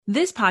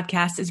This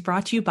podcast is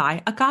brought to you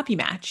by Agape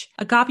Match.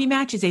 Agape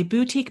Match is a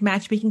boutique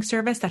matchmaking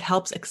service that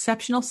helps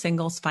exceptional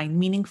singles find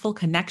meaningful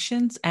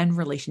connections and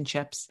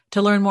relationships.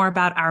 To learn more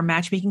about our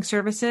matchmaking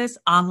services,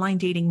 online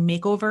dating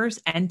makeovers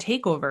and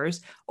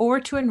takeovers, or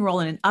to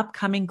enroll in an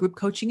upcoming group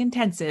coaching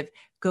intensive,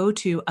 go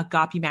to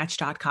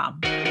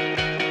agapematch.com.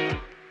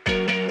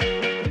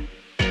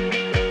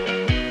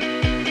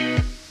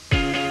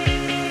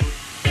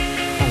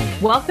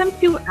 Welcome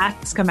to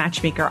Ask a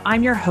Matchmaker.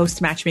 I'm your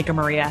host, Matchmaker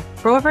Maria.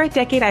 For over a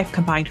decade, I've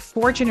combined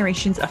 4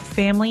 generations of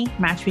family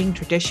matchmaking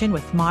tradition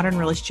with modern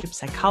relationship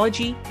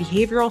psychology,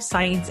 behavioral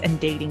science, and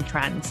dating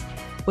trends.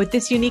 With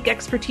this unique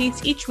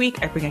expertise, each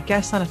week I bring a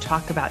guest on to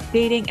talk about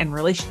dating and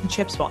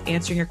relationships while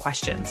answering your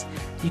questions.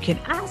 You can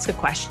ask a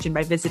question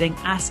by visiting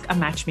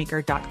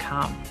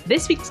askamatchmaker.com.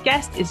 This week's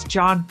guest is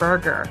John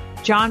Berger.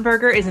 John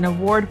Berger is an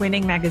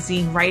award-winning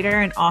magazine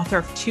writer and author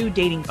of 2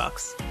 dating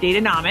books,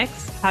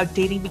 Datanomics, How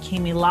Dating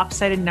Became a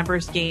Lopsided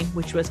Numbers Game,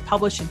 which was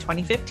published in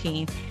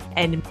 2015,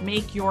 and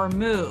Make Your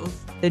Move,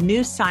 The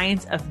New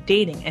Science of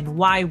Dating and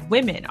Why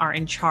Women Are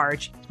in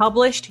Charge,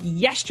 published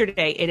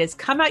yesterday. It has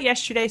come out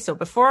yesterday, so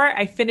before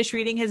I finish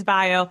reading his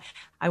bio,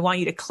 I want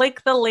you to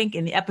click the link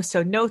in the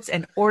episode notes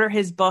and order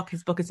his book.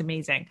 His book is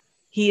amazing.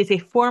 He is a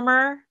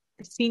former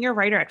senior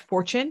writer at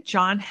Fortune.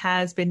 John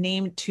has been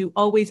named to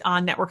Always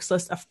On Network's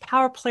list of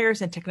power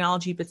players in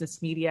technology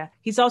business media.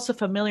 He's also a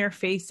familiar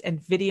face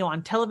and video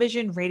on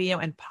television, radio,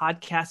 and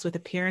podcasts with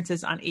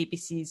appearances on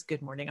ABC's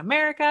Good Morning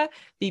America,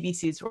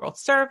 BBC's World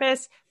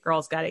Service,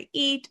 Girls Gotta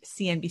Eat,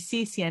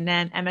 CNBC,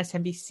 CNN,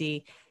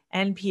 MSNBC,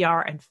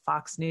 NPR, and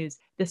Fox News,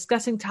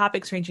 discussing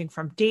topics ranging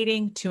from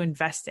dating to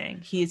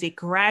investing. He is a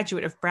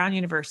graduate of Brown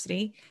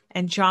University,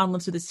 and John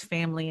lives with his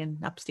family in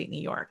upstate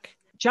New York.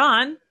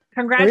 John,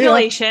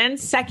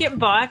 congratulations. Second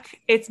book.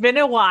 It's been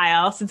a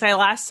while since I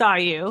last saw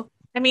you.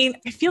 I mean,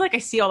 I feel like I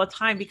see you all the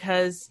time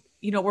because,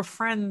 you know, we're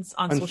friends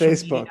on social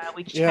Facebook. Media.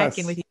 We check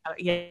in with each other.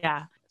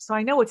 Yeah. So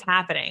I know what's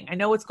happening. I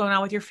know what's going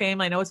on with your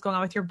family. I know what's going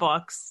on with your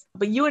books.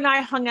 But you and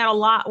I hung out a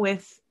lot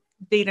with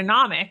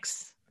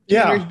Datanomics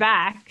years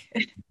back.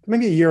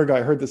 Maybe a year ago,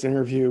 I heard this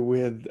interview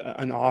with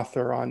an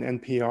author on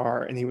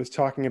NPR, and he was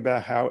talking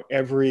about how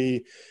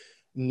every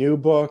new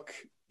book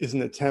is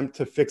an attempt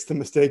to fix the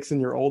mistakes in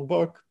your old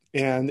book.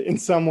 And in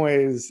some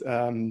ways,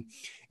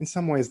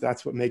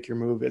 that's what Make Your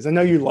Move is. I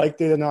know you like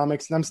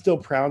Datanomics, and I'm still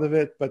proud of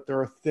it, but there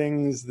are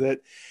things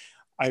that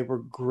I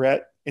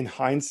regret in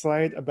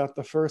hindsight about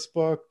the first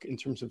book in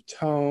terms of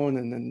tone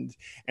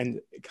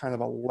and kind of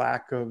a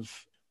lack of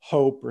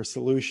hope or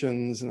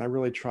solutions. And I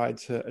really tried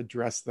to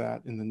address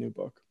that in the new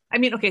book. I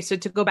mean, okay, so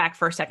to go back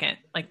for a second,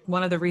 like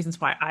one of the reasons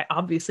why I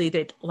obviously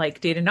did like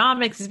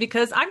Datanomics is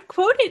because I'm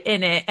quoted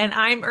in it and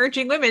I'm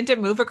urging women to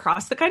move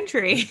across the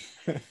country.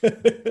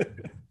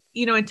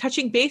 You know, in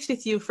touching base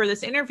with you for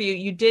this interview,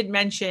 you did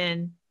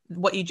mention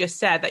what you just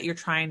said, that you're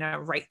trying to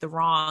right the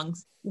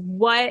wrongs.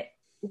 What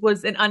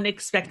was an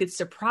unexpected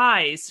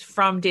surprise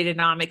from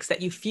Datanomics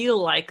that you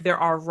feel like there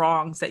are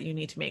wrongs that you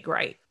need to make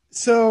right?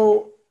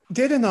 So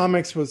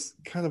Datanomics was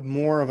kind of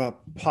more of a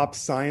pop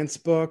science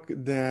book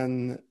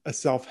than a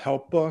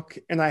self-help book.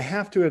 And I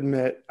have to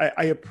admit,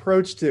 I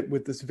approached it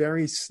with this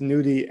very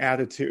snooty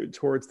attitude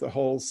towards the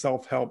whole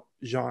self-help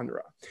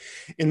genre.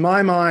 In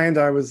my mind,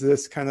 I was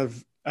this kind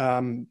of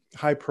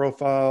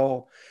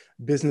high-profile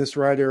business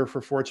writer for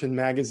Fortune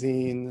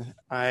magazine.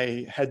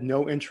 I had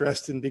no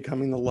interest in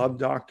becoming the love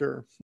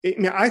doctor.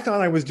 I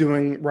thought I was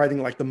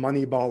writing like the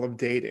Moneyball of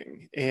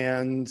dating.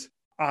 And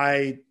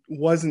I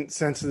wasn't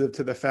sensitive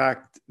to the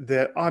fact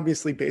that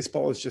obviously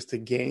baseball is just a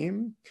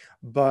game,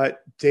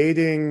 but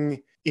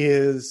dating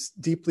is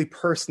deeply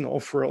personal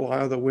for a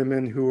lot of the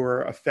women who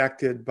are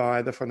affected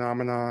by the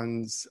phenomena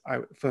I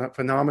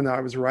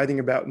was writing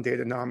about in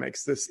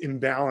Datanomics, this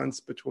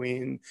imbalance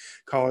between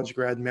college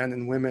grad men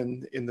and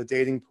women in the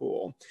dating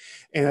pool.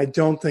 And I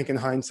don't think in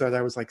hindsight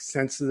I was like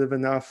sensitive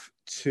enough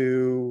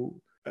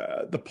to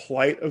the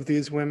plight of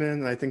these women.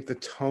 And I think the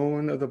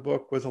tone of the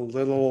book was a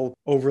little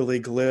overly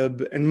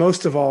glib. And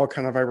most of all,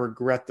 kind of, I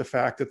regret the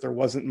fact that there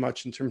wasn't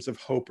much in terms of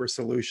hope or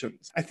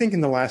solutions. I think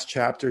in the last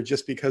chapter,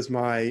 just because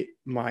my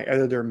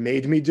editor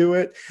made me do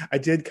it, I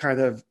did kind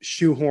of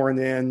shoehorn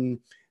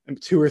in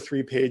 2 or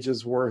 3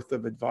 pages worth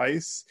of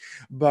advice,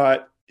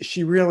 but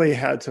she really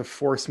had to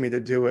force me to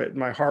do it.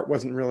 My heart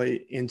wasn't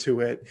really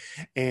into it,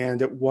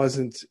 and it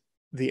wasn't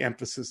the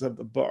emphasis of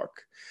the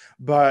book.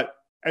 But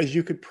as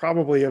you could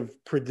probably have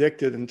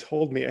predicted and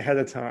told me ahead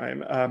of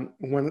time,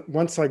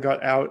 once I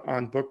got out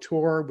on book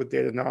tour with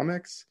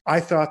Datanomics, I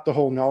thought the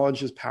whole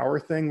knowledge is power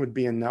thing would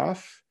be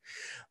enough.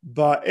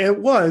 But it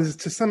was,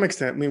 to some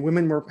extent. I mean,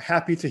 women were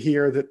happy to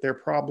hear that their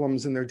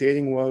problems and their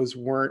dating woes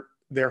weren't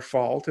their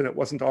fault and it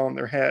wasn't all in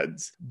their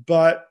heads.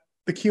 But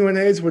the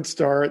Q&As would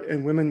start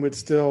and women would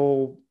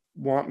still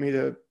want me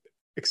to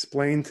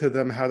explain to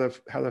them how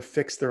to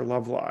fix their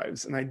love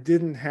lives. And I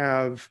didn't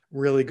have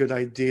really good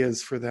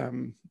ideas for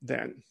them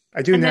then.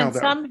 I do now, though.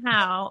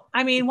 Somehow,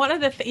 I mean, one of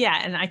the,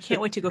 and I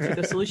can't wait to go through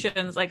the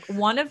solutions. Like,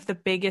 one of the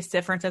biggest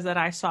differences that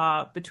I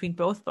saw between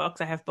both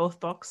books, I have both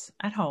books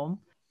at home,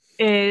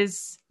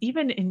 is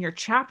even in your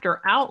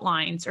chapter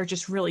outlines are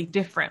just really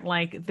different.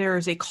 Like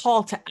there's a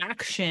call to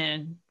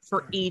action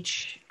for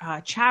each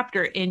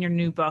chapter in your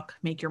new book,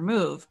 Make Your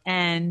Move.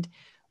 And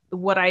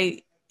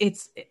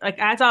it's like,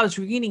 as I was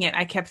reading it,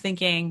 I kept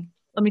thinking,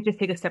 let me just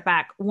take a step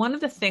back. One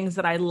of the things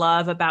that I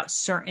love about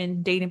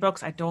certain dating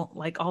books, I don't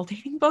like all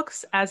dating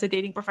books as a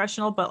dating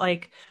professional, but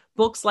like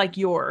books like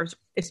yours,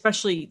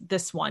 especially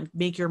this one,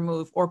 Make Your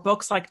Move, or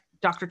books like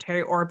Dr.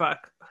 Terry Orbuck,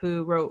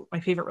 who wrote my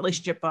favorite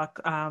relationship book,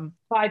 5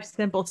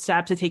 Simple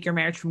Steps to Take Your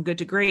Marriage from Good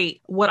to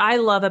Great. What I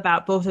love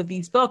about both of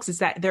these books is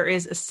that there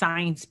is a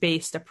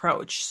science-based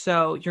approach.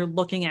 So you're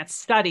looking at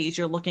studies,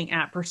 you're looking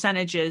at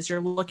percentages, you're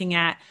looking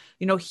at,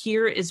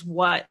 here is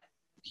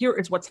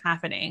what's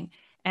happening.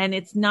 And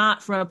it's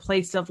not from a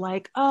place of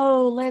like,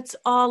 oh, let's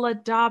all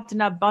adopt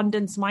an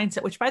abundance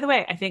mindset, which, by the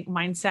way, I think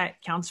mindset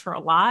counts for a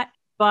lot.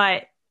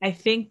 But I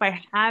think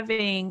by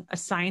having a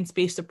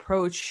science-based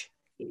approach,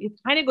 it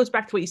kind of goes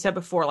back to what you said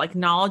before, like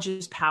knowledge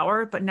is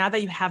power. But now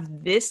that you have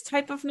this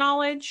type of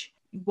knowledge,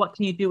 what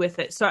can you do with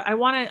it? So I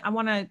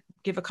want to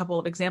give a couple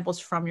of examples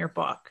from your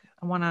book.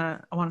 I want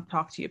to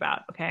talk to you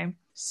about. Okay.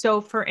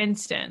 So for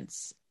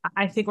instance,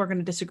 I think we're going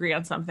to disagree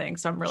on something.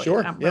 So I'm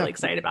really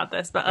excited about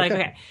this, but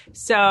okay.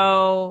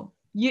 So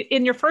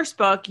in your first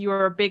book, you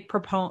were a big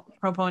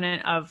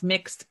proponent of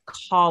mixed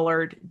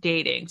collared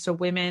dating. So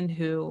women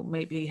who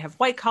maybe have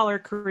white collar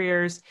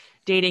careers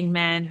dating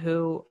men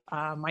who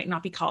might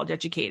not be college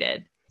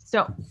educated.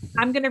 So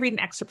I'm going to read an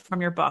excerpt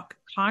from your book.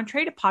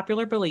 Contrary to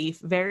popular belief,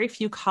 very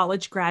few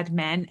college grad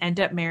men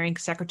end up marrying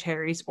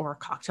secretaries or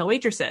cocktail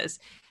waitresses.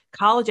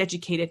 College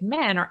educated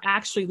men are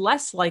actually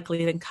less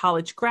likely than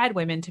college grad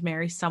women to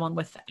marry someone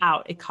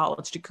without a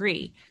college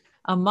degree.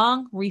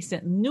 Among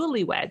recent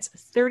newlyweds,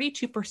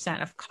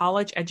 32% of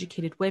college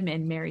educated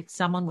women married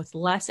someone with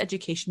less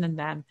education than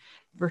them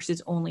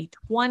versus only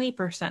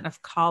 20%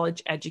 of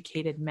college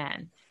educated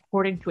men,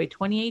 according to a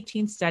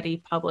 2018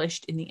 study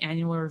published in the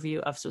Annual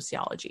Review of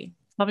Sociology.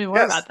 Tell me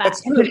more about that.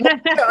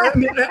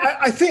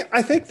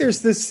 I think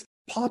there's this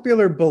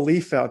popular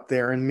belief out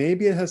there, and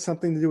maybe it has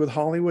something to do with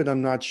Hollywood,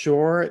 I'm not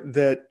sure,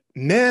 that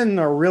men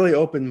are really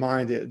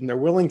open-minded and they're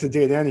willing to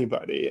date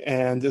anybody.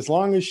 And as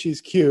long as she's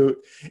cute,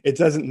 it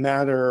doesn't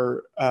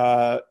matter,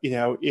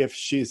 if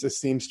she's a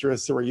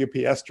seamstress or a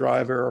UPS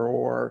driver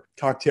or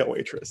cocktail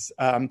waitress.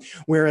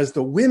 Whereas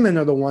the women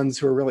are the ones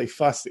who are really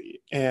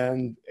fussy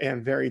and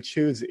very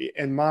choosy.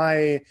 And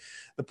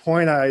the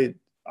point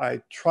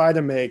I try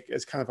to make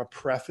as kind of a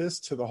preface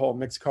to the whole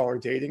mixed collar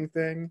dating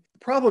thing. The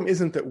problem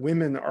isn't that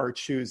women are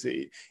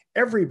choosy.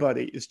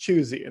 Everybody is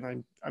choosy.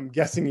 And I'm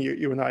guessing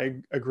you and I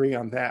agree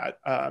on that.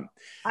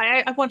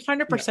 I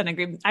 100%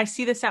 agree. I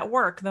see this at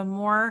work. The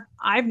more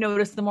I've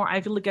noticed, the more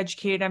Ivy League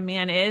educated a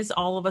man is,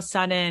 all of a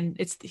sudden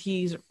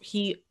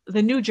the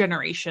new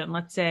generation,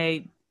 let's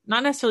say,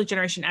 not necessarily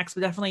Generation X,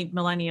 but definitely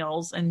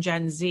millennials and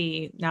Gen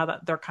Z, now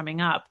that they're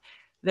coming up.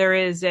 There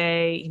is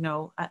it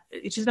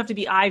doesn't have to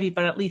be Ivy,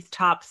 but at least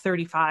top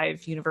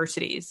 35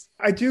 universities.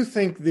 I do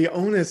think the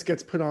onus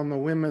gets put on the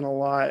women a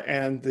lot,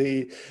 and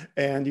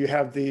you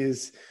have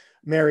these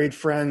married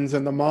friends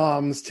and the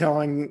moms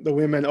telling the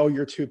women, oh,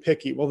 you're too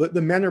picky. Well,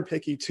 the men are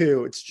picky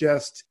too. It's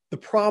just the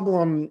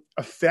problem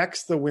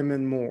affects the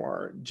women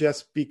more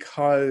just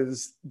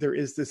because there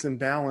is this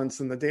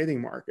imbalance in the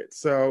dating market.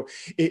 So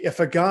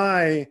if a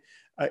guy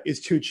is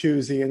too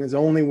choosy and is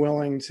only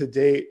willing to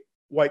date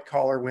white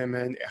collar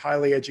women,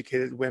 highly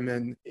educated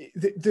women,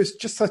 there's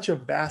just such a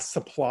vast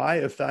supply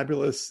of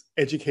fabulous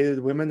educated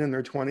women in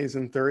their 20s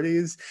and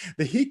 30s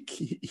that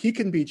he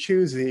can be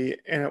choosy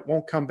and it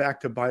won't come back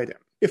to bite him.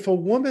 If a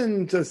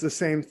woman does the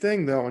same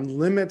thing, though, and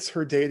limits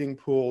her dating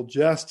pool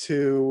just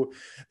to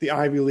the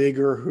Ivy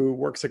Leaguer who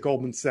works at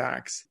Goldman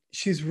Sachs,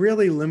 she's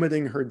really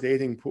limiting her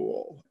dating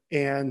pool.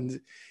 And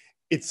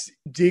it's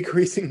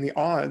decreasing the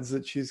odds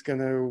that she's going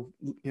to,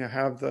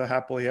 have the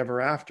happily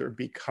ever after,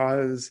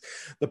 because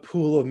the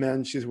pool of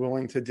men she's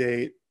willing to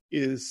date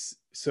is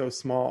so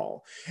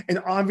small. And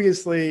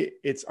obviously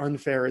it's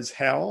unfair as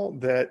hell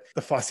that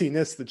the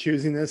fussiness, the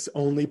choosiness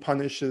only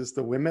punishes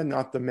the women,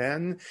 not the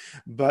men,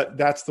 but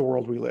that's the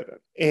world we live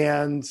in.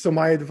 And so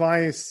my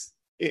advice,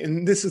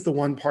 and this is the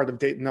one part of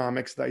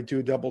Dateonomics that I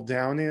do double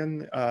down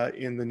in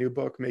the new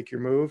book, Make Your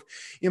Move.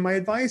 My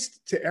advice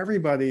to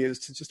everybody is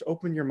to just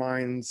open your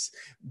minds,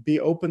 be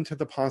open to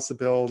the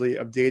possibility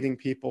of dating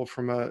people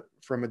from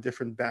a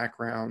different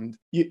background.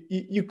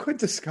 You could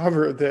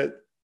discover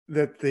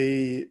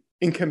that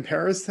in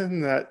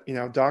comparison,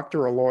 that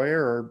doctor or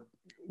lawyer or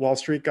Wall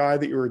Street guy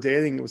that you were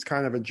dating was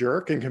kind of a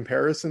jerk in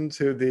comparison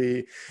to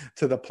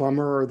the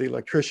plumber or the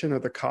electrician or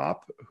the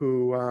cop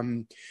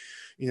who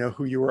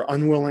you were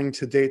unwilling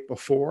to date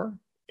before.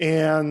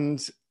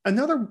 And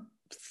another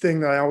thing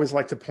that I always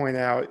like to point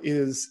out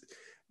is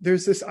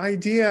there's this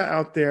idea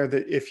out there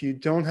that if you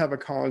don't have a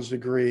college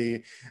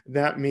degree,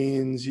 that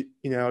means,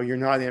 you're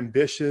not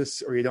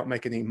ambitious or you don't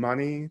make any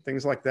money,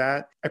 things like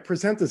that. I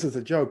present this as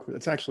a joke, but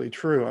it's actually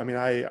true. I mean,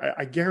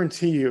 I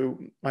guarantee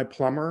you my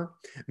plumber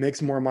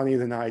makes more money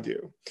than I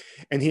do.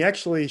 And he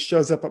actually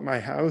shows up at my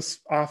house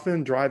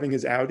often driving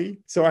his Audi.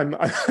 So I'm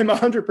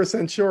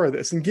 100% sure of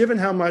this. And given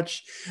how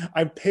much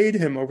I've paid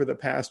him over the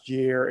past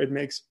year, it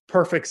makes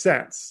perfect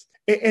sense.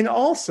 And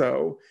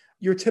also,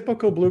 your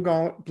typical blue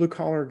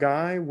collar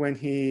guy, when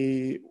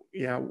he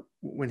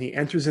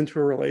enters into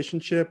a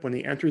relationship, when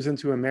he enters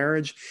into a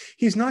marriage,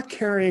 he's not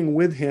carrying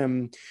with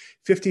him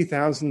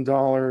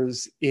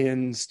 $50,000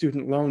 in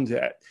student loan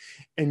debt.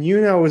 And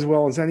you know as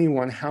well as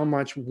anyone how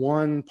much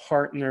one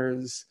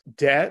partner's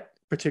debt,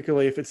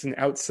 particularly if it's an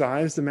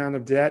outsized amount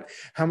of debt,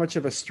 how much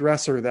of a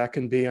stressor that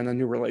can be on a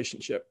new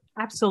relationship.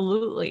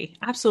 Absolutely.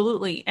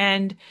 Absolutely.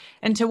 And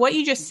to what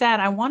you just said,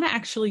 I want to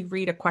actually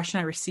read a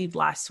question I received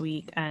last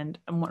week and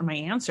my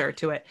answer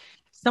to it.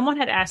 Someone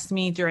had asked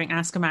me during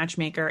Ask a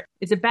Matchmaker,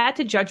 is it bad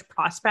to judge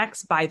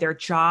prospects by their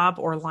job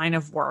or line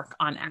of work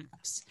on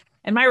apps?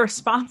 And my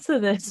response to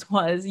this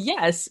was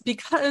yes,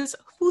 because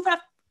who the f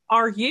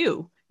are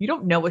you? You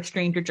don't know a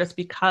stranger just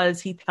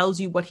because he tells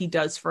you what he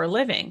does for a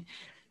living.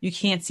 You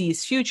can't see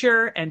his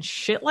future, and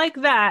shit like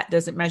that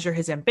doesn't measure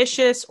his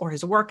ambitions or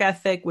his work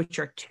ethic, which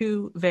are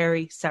two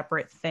very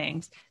separate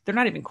things. They're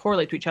not even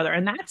correlated to each other.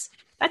 And that's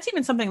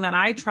even something that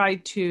I try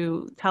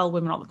to tell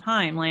women all the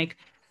time. Like,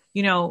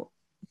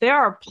 there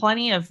are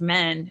plenty of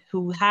men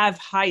who have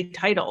high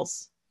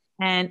titles.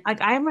 And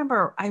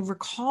I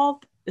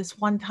recall this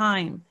one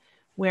time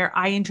where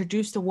I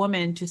introduced a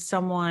woman to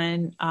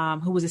someone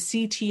who was a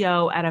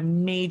CTO at a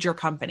major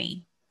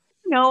company.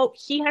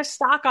 He has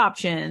stock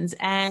options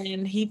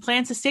and he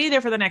plans to stay there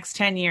for the next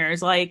 10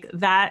 years. Like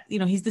that,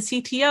 he's the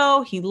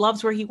CTO. He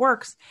loves where he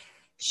works.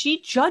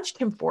 She judged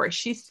him for it.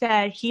 She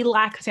said he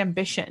lacks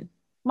ambition.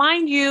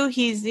 Mind you,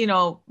 he's,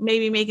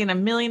 maybe making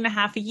 $1.5 million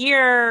a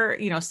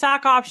year,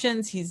 stock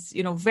options. He's,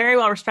 very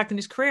well respected in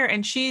his career.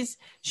 And she's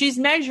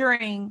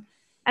measuring,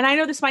 and I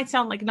know this might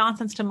sound like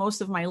nonsense to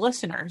most of my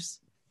listeners,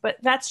 but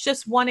that's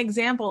just one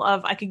example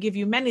of, I could give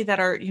you many that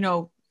are,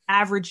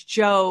 average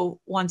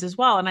Joe ones as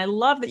well. And I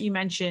love that you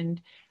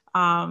mentioned,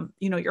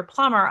 your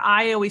plumber.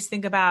 I always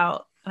think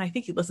about, and I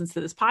think he listens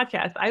to this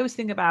podcast, I always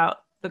think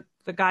about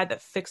the guy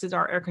that fixes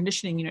our air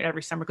conditioning unit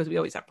every summer because we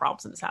always have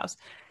problems in this house.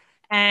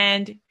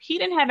 And he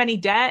didn't have any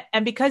debt.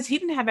 And because he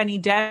didn't have any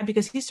debt,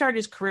 because he started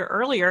his career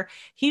earlier,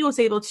 he was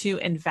able to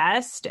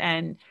invest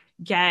and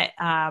get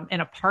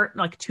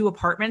two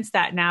apartments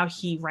that now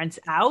he rents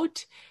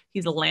out.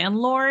 He's a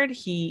landlord.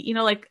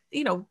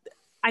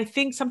 I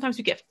think sometimes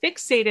we get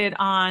fixated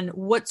on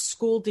what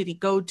school did he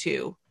go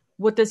to?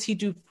 What does he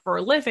do for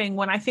a living?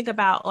 When I think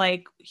about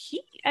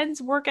he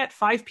ends work at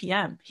 5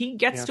 p.m. He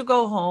gets to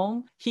go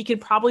home. He can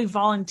probably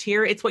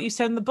volunteer. It's what you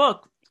said in the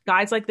book.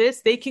 Guys like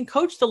this, they can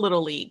coach the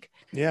little league.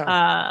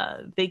 Yeah.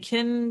 They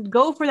can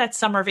go for that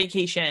summer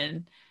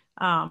vacation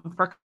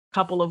for a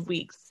couple of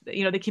weeks.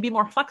 They can be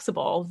more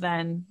flexible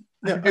than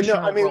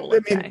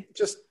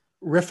just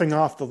riffing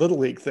off the little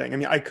league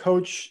thing. I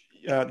coach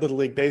Little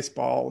League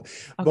Baseball,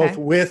 both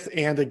with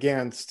and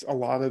against a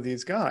lot of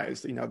these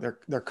guys.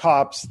 They're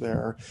cops,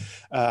 they're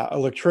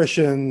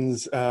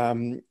electricians. I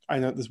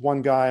know there's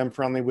one guy I'm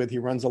friendly with. He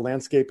runs a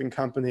landscaping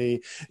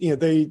company.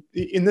 They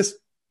in this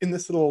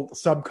little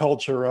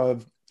subculture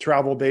of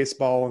travel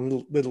baseball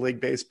and Little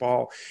League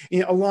Baseball,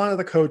 a lot of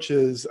the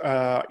coaches,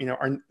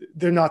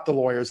 they're not the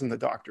lawyers and the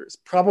doctors,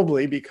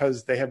 probably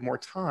because they have more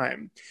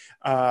time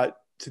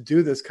to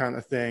do this kind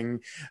of thing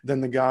than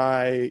the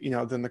guy,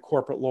 than the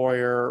corporate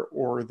lawyer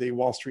or the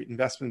Wall Street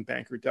investment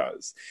banker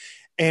does.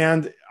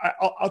 And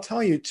I'll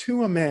tell you,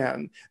 to a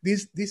man,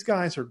 these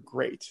guys are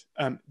great.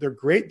 They're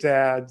great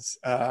dads.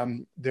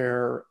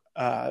 They're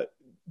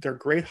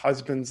great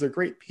husbands. They're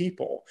great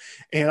people.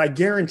 And I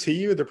guarantee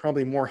you, they're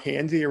probably more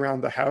handy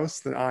around the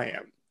house than I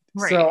am.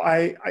 Right. So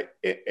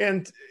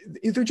and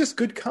they're just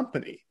good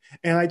company.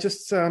 And I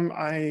just,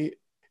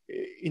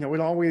 it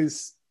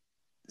always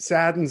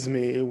saddens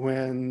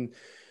me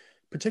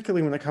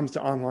particularly when it comes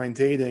to online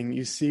dating,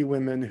 you see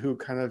women who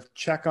kind of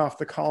check off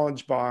the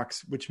college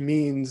box, which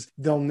means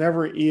they'll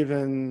never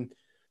even,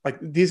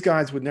 these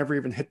guys would never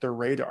even hit their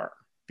radar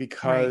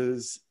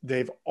because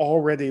they've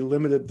already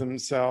limited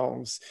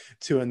themselves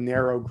to a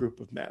narrow group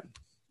of men.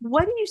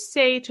 What do you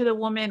say to the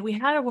woman? We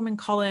had a woman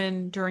call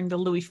in during the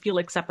Louis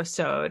Felix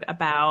episode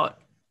about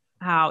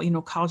how,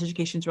 college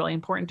education is really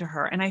important to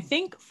her. And I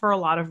think for a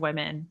lot of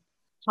women,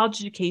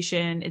 college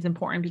education is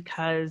important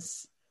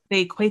because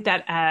they equate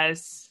that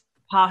as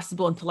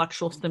possible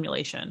intellectual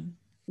stimulation.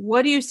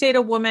 What do you say to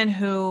a woman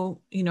who,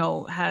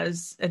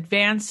 has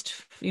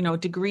advanced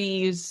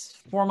degrees,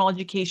 formal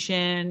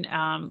education,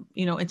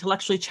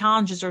 intellectually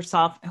challenges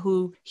herself,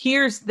 who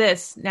hears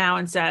this now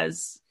and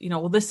says,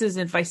 well, this is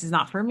advice is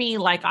not for me.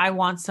 Like, I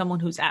want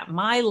someone who's at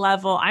my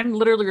level. I'm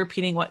literally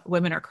repeating what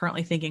women are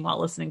currently thinking while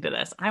listening to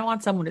this. I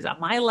want someone who's at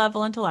my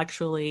level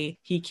intellectually.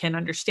 He can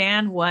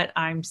understand what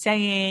I'm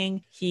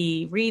saying.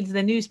 He reads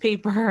the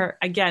newspaper.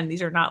 Again,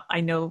 these are not,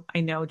 I know,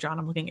 John,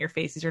 I'm looking at your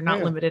face. These are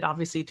not limited,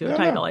 obviously, to a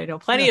title. I know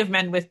plenty of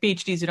men with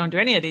PhDs who don't do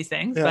any of these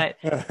things, but.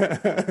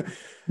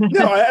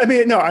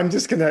 No, I'm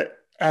just going to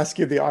ask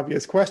you the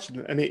obvious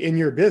question. I mean, in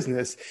your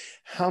business,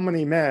 how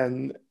many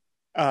men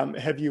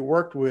have you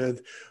worked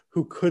with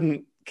who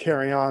couldn't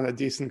carry on a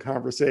decent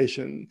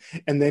conversation,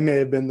 and they may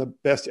have been the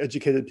best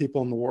educated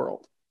people in the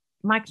world?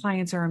 My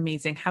clients are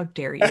amazing. How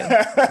dare you? Okay.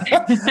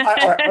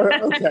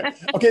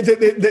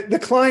 The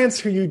clients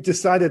who you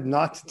decided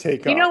not to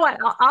take on. You know what?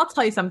 I'll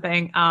tell you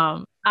something.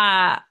 My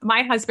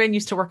husband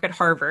used to work at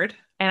Harvard,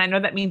 and I know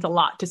that means a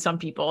lot to some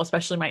people,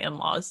 especially my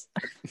in-laws.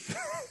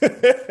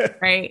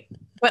 Right?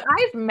 But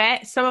I've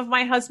met some of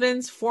my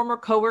husband's former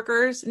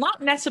coworkers,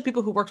 not necessarily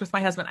people who worked with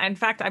my husband. In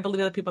fact, I believe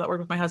the people that work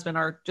with my husband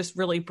are just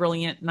really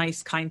brilliant,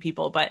 nice, kind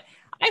people. But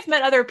I've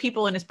met other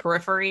people in his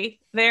periphery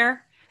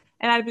there,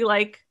 and I'd be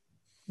like,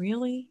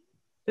 really?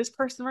 This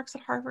person works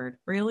at Harvard?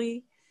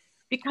 Really?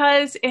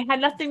 Because it had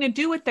nothing to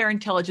do with their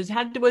intelligence. It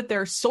had to do with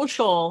their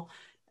social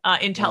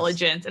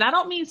intelligence. Yes. And I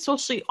don't mean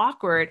socially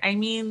awkward. I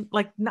mean,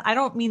 I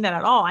don't mean that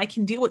at all. I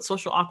can deal with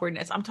social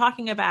awkwardness. I'm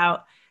talking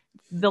about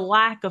the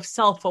lack of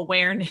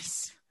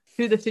self-awareness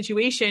through the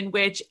situation,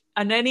 which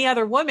on any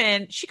other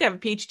woman, she could have a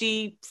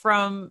PhD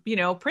from,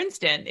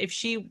 Princeton. If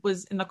she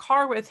was in the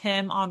car with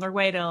him on their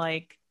way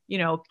to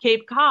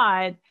Cape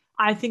Cod,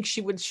 I think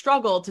she would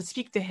struggle to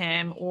speak to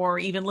him or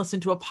even listen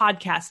to a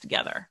podcast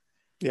together.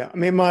 Yeah. I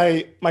mean,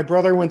 my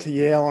brother went to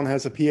Yale and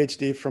has a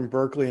PhD from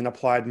Berkeley in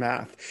applied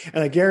math.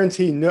 And I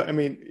guarantee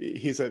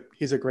he's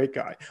a great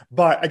guy,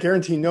 but I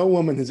guarantee no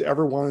woman has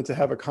ever wanted to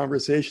have a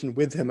conversation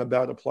with him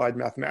about applied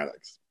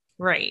mathematics.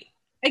 Right.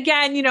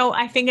 Again,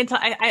 I think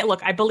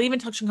I believe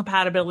intellectual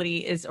compatibility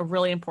is a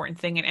really important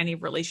thing in any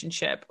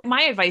relationship.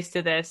 My advice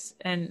to this,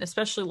 and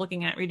especially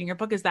looking at reading your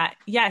book, is that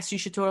yes, you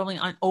should totally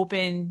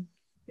open.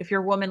 If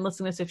you're a woman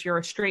listening to this, if you're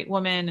a straight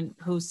woman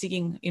who's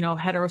seeking,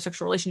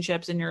 heterosexual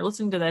relationships and you're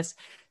listening to this,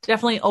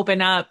 definitely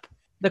open up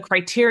the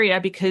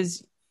criteria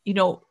because,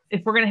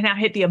 if we're going to now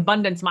hit the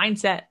abundance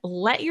mindset,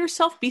 let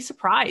yourself be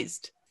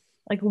surprised.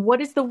 Like,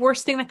 what is the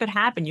worst thing that could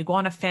happen? You go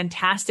on a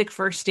fantastic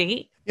first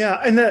date.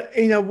 Yeah.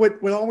 And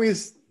what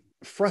always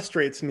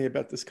frustrates me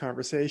about this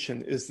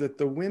conversation is that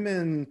the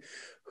women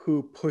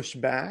who push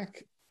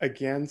back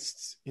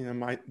against,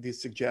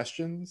 these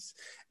suggestions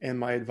and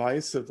my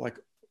advice of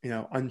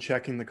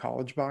unchecking the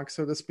college box,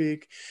 so to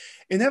speak,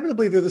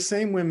 inevitably they're the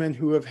same women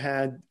who have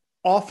had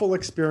awful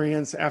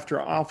experience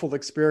after awful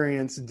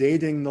experience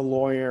dating the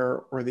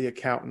lawyer or the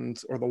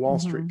accountant or the Wall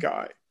Street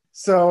guy.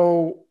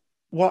 So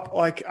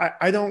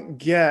I don't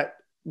get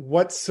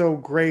what's so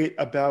great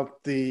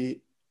about the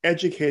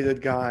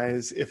educated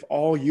guys if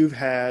all you've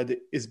had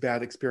is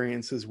bad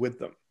experiences with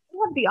them. I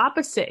have the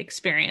opposite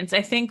experience.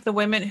 I think the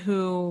women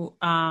who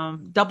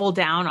double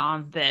down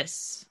on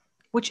this,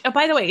 which,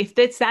 by the way, if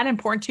it's that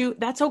important to you,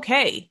 that's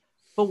okay.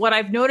 But what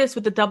I've noticed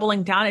with the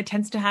doubling down, it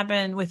tends to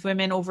happen with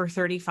women over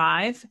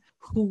 35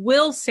 who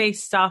will say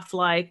stuff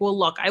like, well,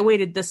 look, I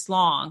waited this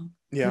long.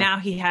 Yeah. Now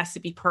he has to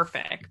be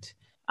perfect.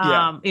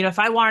 Yeah. If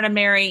I wanted to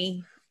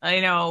marry,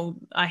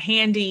 a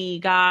handy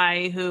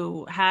guy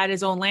who had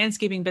his own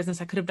landscaping business,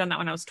 I could have done that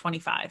when I was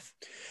 25.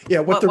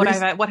 Yeah.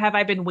 What have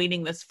I been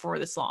waiting this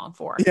long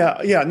for?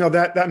 Yeah. Yeah. No,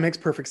 that makes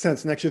perfect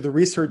sense. And actually the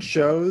research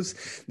shows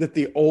that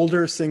the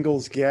older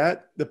singles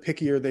get, the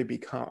pickier they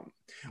become,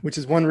 which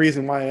is one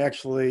reason why I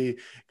actually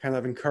kind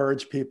of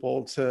encourage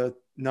people to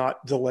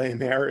not delay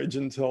marriage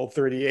until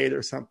 38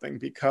 or something,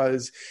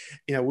 because,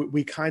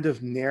 we kind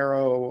of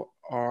narrow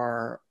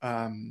our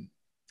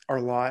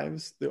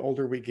lives the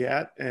older we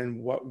get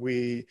and what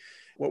we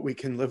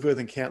can live with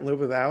and can't live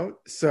without.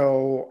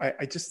 So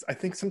I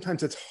think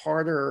sometimes it's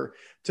harder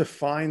to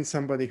find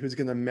somebody who's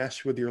going to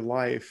mesh with your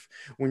life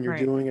when you're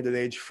doing it at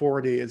age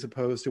 40 as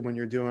opposed to when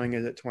you're doing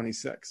it at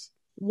 26.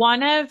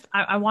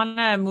 I want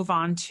to move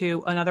on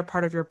to another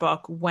part of your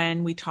book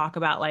when we talk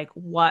about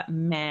what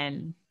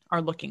men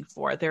are looking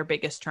for, their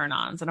biggest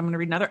turn-ons. And I'm going to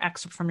read another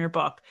excerpt from your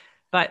book.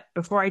 But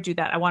before I do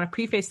that, I want to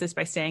preface this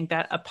by saying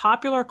that a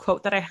popular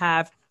quote that I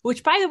have,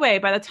 which, by the way,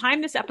 by the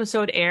time this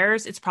episode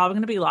airs, it's probably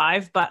going to be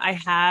live, but I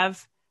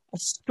have a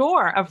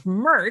store of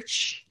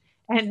merch.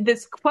 And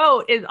this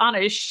quote is on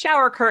a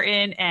shower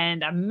curtain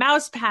and a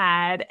mouse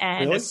pad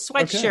and a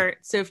sweatshirt. Okay.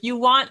 So if you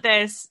want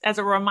this as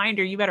a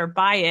reminder, you better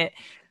buy it.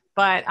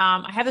 But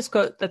I have this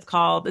quote that's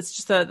called, it's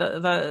just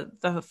the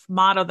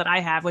motto that I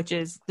have, which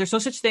is, there's no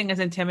such thing as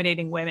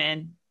intimidating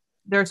women.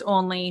 There's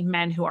only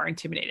men who are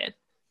intimidated.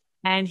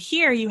 And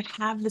here you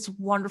have this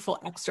wonderful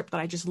excerpt that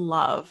I just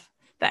love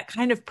that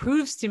kind of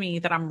proves to me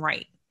that I'm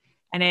right.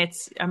 And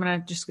I'm going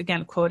to just,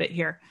 again, quote it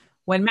here.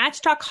 When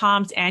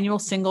Match.com's annual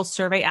singles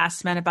survey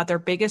asked men about their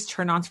biggest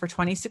turn-ons for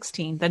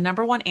 2016, the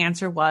number one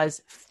answer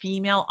was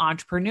female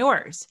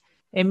entrepreneurs.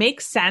 It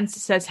makes sense,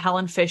 says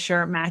Helen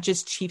Fisher,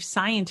 Match's chief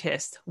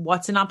scientist.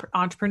 What's an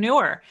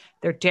entrepreneur?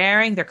 They're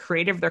daring, they're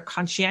creative, they're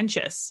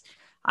conscientious.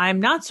 I'm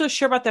not so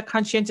sure about the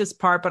conscientious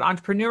part, but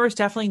entrepreneurs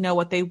definitely know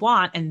what they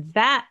want, and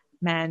that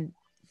men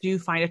do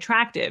find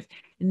attractive.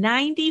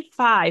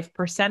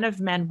 95% of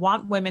men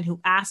want women who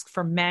ask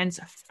for men's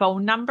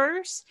phone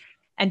numbers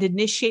and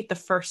initiate the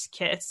first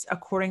kiss,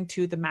 according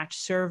to the Match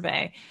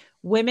survey.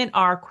 Women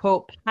are,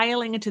 quote,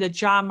 piling into the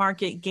job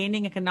market,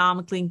 gaining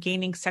economically and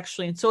gaining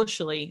sexually and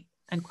socially,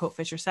 end quote,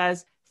 Fisher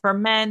says. For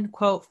men,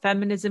 quote,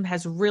 feminism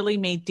has really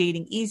made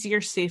dating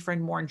easier, safer,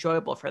 and more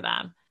enjoyable for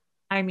them.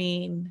 I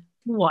mean,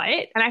 what?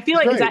 And I feel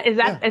like,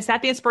 Right. is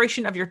that the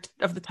inspiration of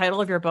the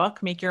title of your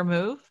book, Make Your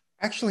Move?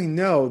 Actually,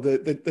 no.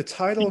 The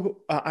title,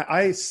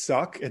 I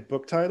suck at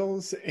book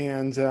titles,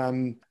 and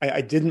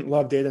I didn't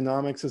love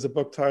Datanomics as a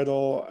book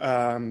title,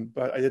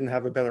 but I didn't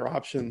have a better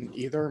option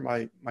either.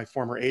 My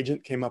former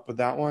agent came up with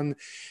that one,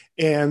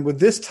 and with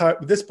this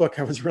book,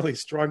 I was really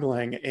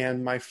struggling.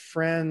 And my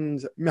friend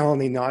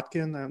Melanie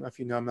Notkin, I don't know if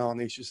you know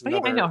Melanie, she's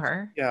another. I know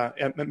her. Yeah,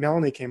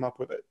 Melanie came up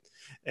with it.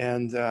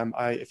 And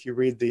if you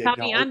read the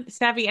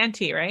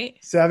Savienti, right?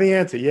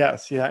 Savienti,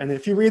 yes, yeah. And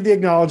if you read the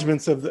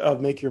acknowledgments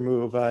of Make Your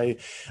Move, I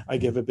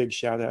give a big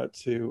shout out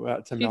to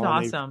She's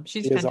Melanie. Awesome.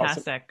 She's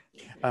fantastic.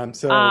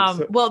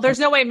 Awesome. Well, there's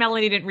no way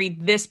Melanie didn't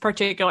read this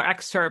particular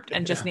excerpt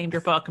and just named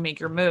your book Make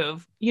Your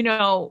Move. You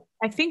know,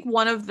 I think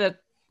one of the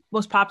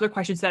most popular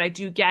questions that I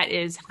do get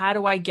is, how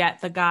do I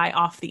get the guy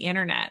off the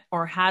internet,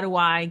 or how do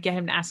I get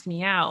him to ask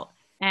me out?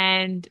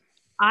 And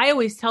I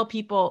always tell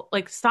people,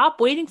 like, stop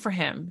waiting for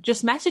him.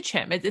 Just message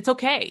him. It's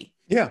okay.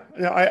 Yeah.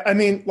 I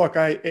mean, look,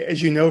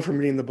 as you know from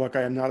reading the book,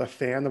 I am not a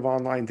fan of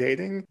online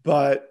dating,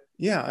 but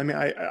yeah, I mean,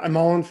 I'm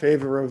all in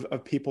favor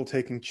of people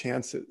taking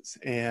chances.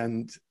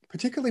 And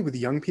particularly with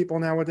young people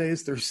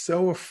nowadays, they're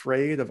so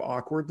afraid of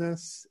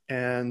awkwardness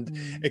and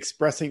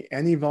expressing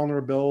any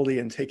vulnerability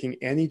and taking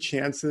any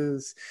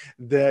chances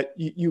that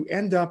you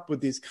end up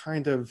with these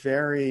kind of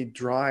very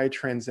dry,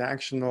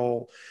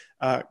 transactional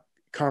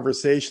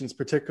conversations,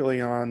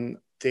 particularly on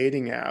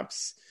dating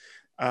apps,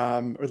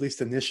 or at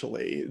least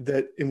initially,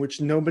 that in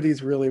which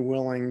nobody's really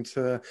willing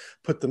to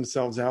put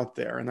themselves out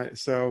there. And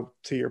so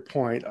to your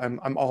point,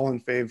 I'm all in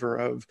favor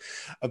of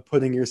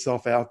putting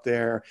yourself out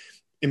there,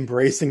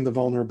 embracing the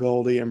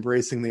vulnerability,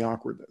 embracing the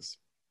awkwardness.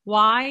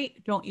 Why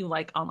don't you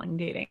like online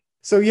dating?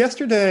 So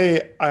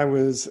yesterday I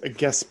was a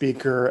guest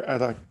speaker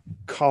at a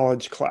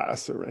college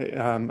class.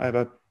 I have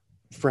a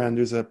friend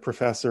who's a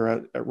professor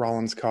at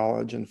Rollins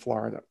College in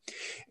Florida.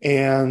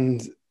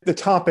 And the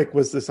topic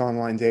was this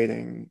online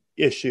dating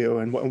issue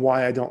and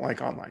why I don't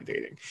like online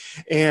dating.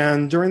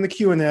 And during the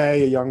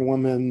Q&A, a young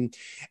woman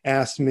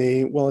asked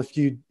me, well, if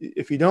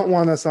you don't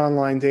want us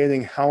online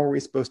dating, how are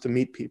we supposed to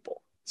meet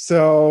people?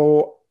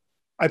 So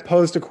I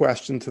posed a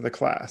question to the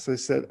class. I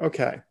said,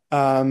 okay.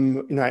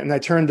 And I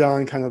turned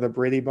on kind of the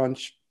Brady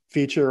Bunch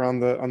feature on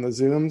the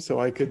Zoom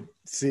so I could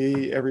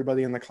see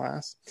everybody in the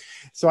class.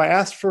 So I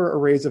asked for a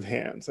raise of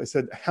hands. I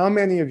said, how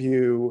many of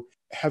you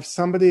have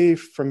somebody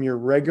from your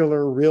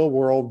regular real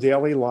world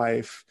daily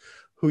life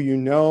who you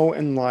know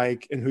and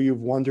like and who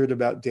you've wondered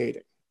about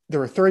dating? There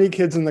were 30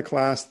 kids in the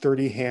class,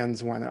 30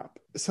 hands went up.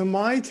 So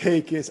my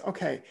take is,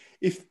 okay,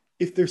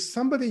 if there's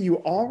somebody you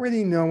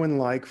already know and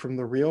like from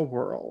the real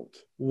world,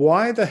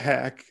 why the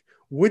heck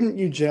wouldn't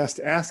you just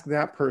ask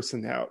that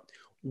person out?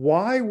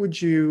 Why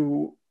would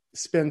you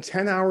spend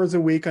 10 hours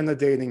a week on the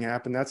dating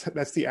app? And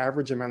that's the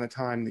average amount of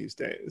time these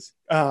days.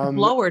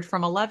 Lowered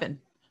from 11.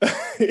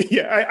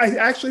 Yeah, I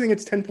actually think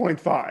it's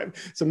 10.5.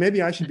 So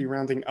maybe I should be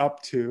rounding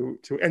up to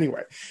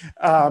anyway.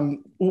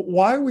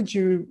 Why would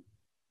you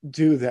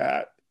do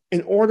that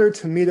in order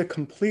to meet a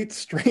complete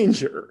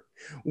stranger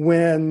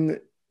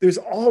when there's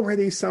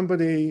already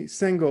somebody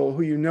single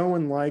who you know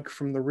and like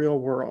from the real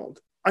world?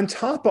 On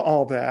top of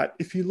all that,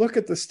 if you look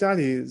at the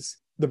studies,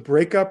 the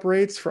breakup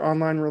rates for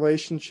online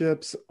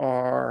relationships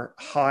are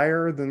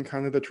higher than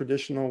kind of the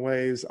traditional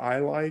ways I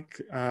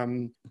like,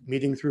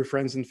 meeting through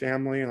friends and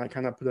family. And I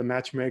kind of put a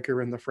matchmaker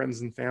in the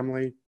friends and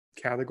family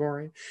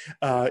category.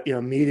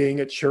 Meeting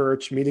at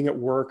church, meeting at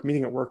work.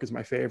 Meeting at work is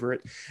my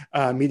favorite.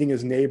 Meeting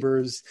as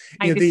neighbors.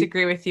 I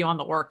disagree with you on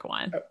the work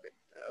one.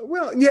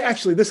 Well, yeah,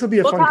 actually, this will be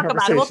a fun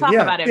conversation. We'll talk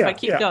about it, but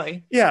keep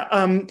going. Yeah.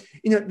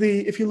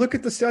 If you look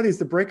at the studies,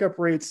 the breakup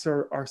rates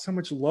are so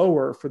much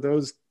lower for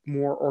those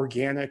more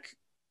organic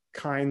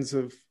kinds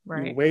of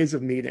ways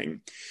of meeting.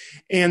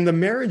 And the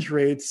marriage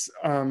rates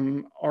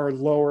are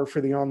lower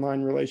for the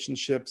online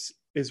relationships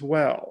as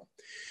well.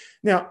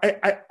 Now,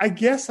 I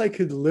guess I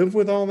could live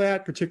with all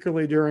that,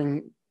 particularly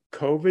during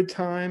COVID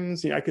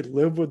times. I could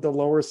live with the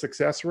lower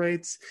success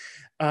rates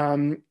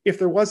if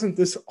there wasn't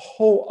this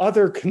whole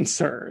other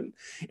concern.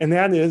 And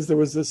that is, there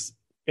was this,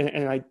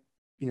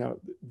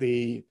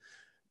 the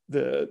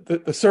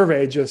the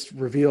survey just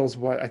reveals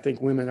what I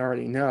think women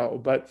already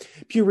know. But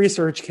Pew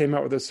Research came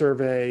out with a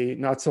survey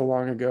not so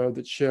long ago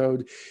that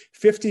showed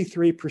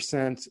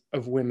 53%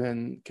 of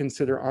women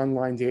consider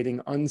online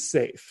dating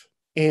unsafe.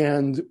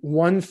 And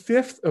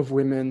 1/5 of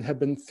women have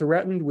been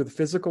threatened with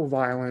physical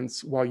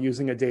violence while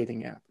using a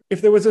dating app.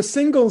 If there was a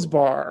singles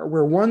bar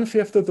where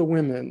 1/5 of the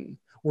women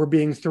were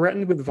being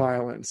threatened with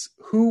violence,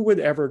 who would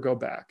ever go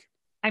back?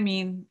 I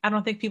mean, I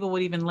don't think people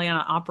would even lay on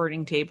an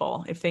operating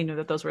table if they knew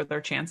that those were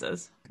their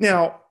chances.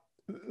 Now,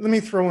 let me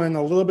throw in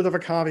a little bit of a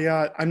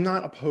caveat. I'm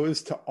not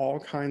opposed to all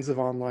kinds of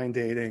online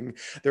dating.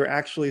 There are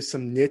actually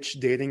some niche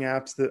dating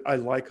apps that I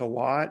like a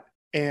lot,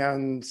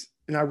 and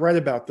I write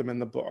about them in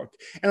the book.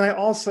 And I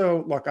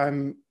also, look, I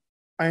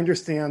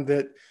understand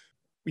that,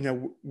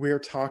 we're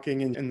talking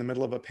in the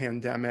middle of a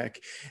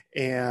pandemic,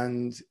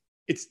 and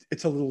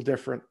it's a little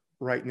different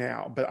right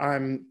now. But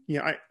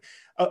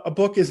a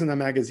book isn't a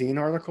magazine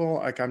article.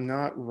 Like, I'm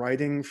not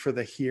writing for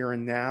the here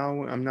and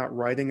now. I'm not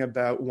writing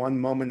about one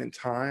moment in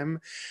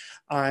time.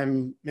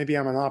 Maybe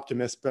I'm an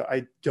optimist, but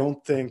I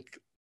don't think,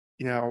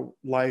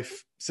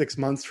 life 6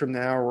 months from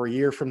now or a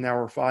year from now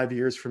or 5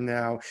 years from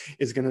now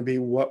is going to be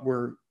what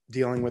we're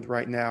dealing with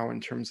right now in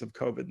terms of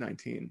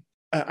COVID-19.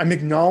 I'm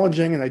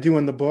acknowledging, and I do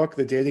in the book,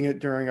 that dating it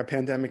during a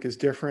pandemic is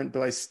different,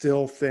 but I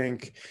still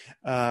think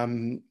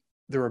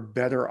there are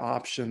better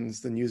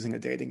options than using a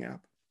dating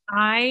app.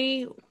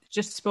 I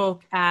just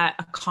spoke at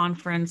a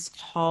conference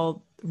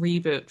called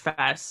Reboot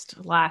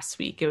Fest last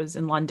week. It was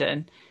in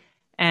London.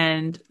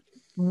 And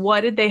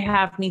what did they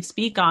have me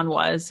speak on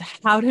was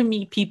how to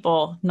meet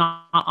people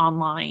not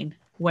online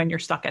when you're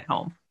stuck at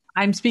home.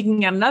 I'm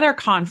speaking at another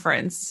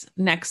conference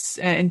next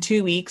in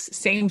 2 weeks,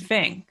 same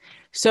thing.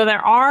 So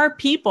there are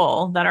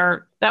people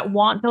that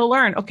want to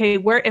learn. Okay,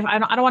 if I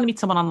don't want to meet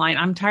someone online.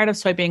 I'm tired of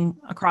swiping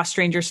across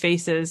strangers'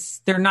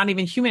 faces. They're not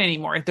even human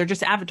anymore. They're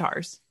just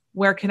avatars.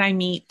 Where can I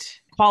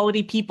meet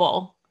quality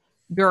people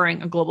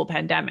during a global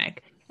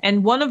pandemic?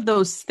 And one of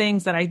those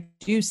things that I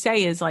do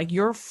say is, like,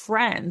 your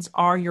friends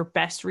are your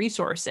best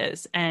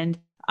resources. And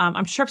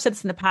I'm sure I've said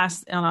this in the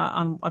past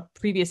on a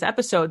previous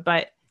episode,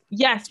 but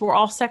yes, we're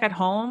all stuck at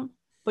home,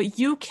 but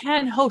you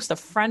can host a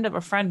friend of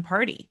a friend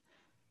party.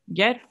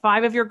 Get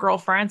 5 of your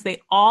girlfriends.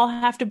 They all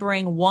have to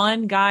bring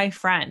one guy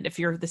friend.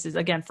 This is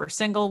again for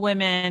single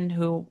women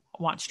who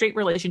want straight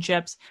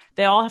relationships,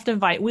 we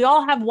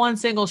all have one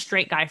single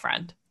straight guy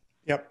friend.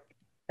 Yep.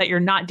 That you're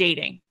not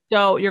dating.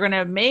 So you're going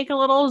to make a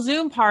little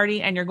Zoom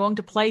party and you're going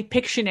to play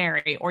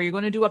Pictionary, or you're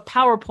going to do a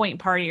PowerPoint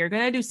party. You're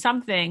going to do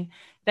something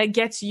that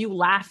gets you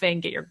laughing,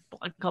 get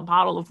a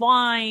bottle of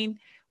wine,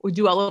 or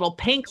do a little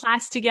paint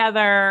class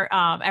together.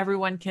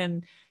 Everyone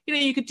can,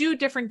 you could do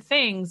different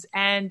things.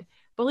 And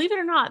believe it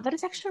or not, that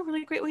is actually a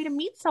really great way to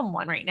meet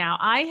someone right now.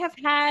 I have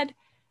had,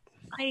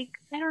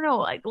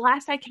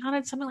 last I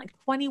counted, something like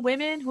 20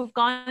 women who have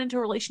gone into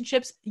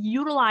relationships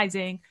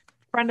utilizing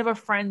friend of a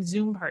friend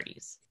Zoom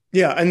parties.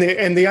 Yeah, and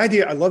the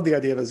idea, I love the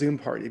idea of a Zoom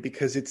party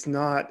because it's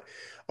not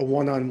a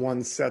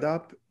one-on-one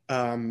setup.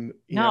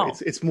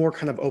 It's more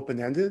kind of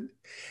open-ended.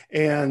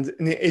 And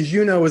as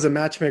you know, as a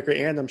matchmaker,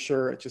 and I'm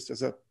sure just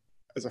as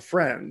a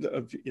friend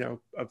of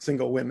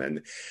single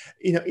women,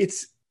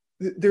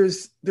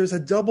 there's a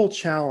double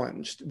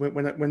challenge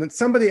when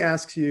somebody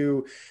asks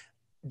you,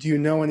 do you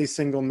know any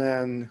single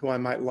men who I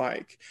might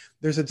like?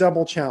 There's a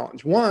double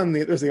challenge. One,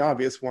 there's the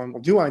obvious one.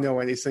 Well, do I know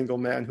any single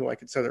men who I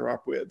could set her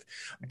up with?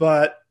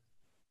 But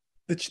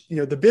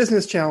the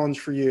business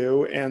challenge for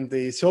you and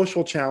the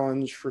social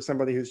challenge for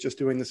somebody who's just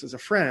doing this as a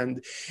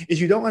friend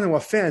is you don't want to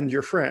offend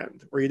your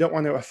friend, or you don't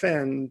want to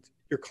offend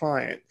your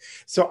client.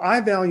 So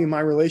I value my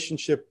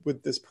relationship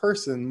with this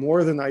person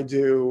more than I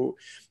do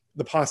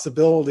the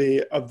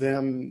possibility of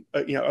them,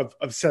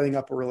 of setting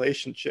up a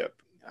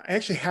relationship. I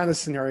actually had a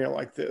scenario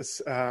like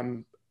this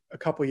a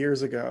couple of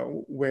years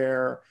ago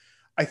where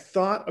I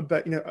thought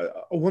about,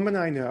 a woman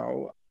I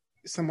know,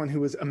 someone who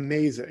was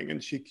amazing,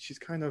 and she's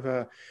kind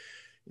of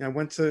I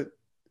went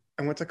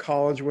to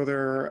college with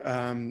her.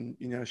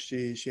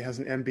 She has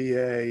an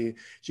MBA.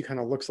 She kind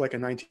of looks like a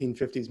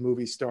 1950s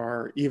movie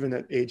star, even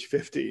at age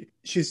 50.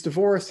 She's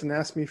divorced and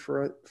asked me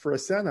for a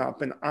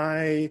setup, and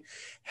I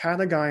had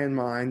a guy in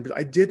mind, but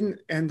I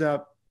didn't end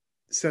up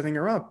setting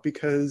her up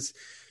because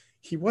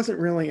he wasn't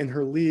really in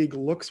her league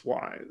looks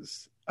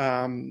wise.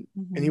 And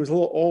he was a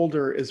little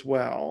older as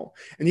well.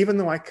 And even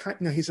though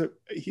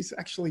he's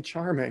actually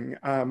charming,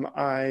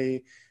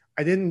 I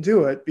didn't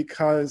do it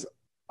because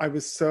I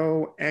was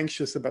so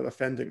anxious about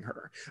offending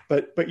her.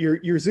 But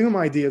your Zoom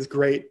idea is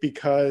great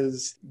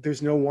because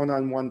there's no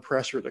one-on-one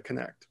pressure to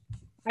connect.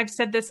 I've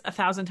said this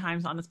 1,000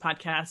 times on this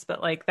podcast,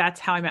 but that's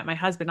how I met my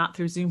husband, not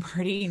through Zoom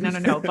party.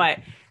 No.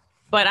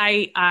 But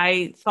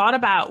I thought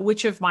about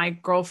which of my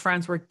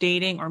girlfriends were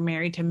dating or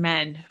married to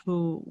men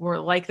who were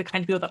like the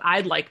kind of people that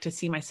I'd like to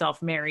see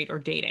myself married or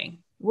dating.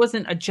 It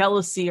wasn't a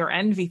jealousy or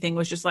envy thing. It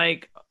was just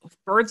like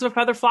birds of a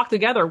feather flock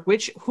together.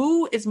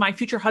 Who is my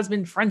future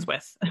husband friends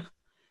with?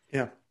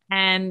 Yeah.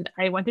 And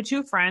I went to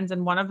 2 friends,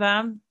 and one of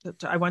them,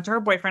 I went to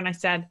her boyfriend. I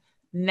said,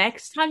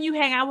 next time you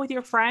hang out with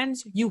your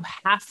friends, you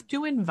have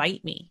to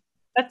invite me.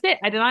 That's it.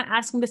 I did not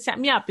ask him to set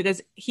me up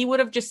because he would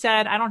have just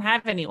said, I don't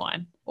have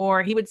anyone.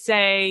 Or he would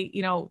say,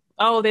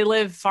 oh, they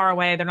live far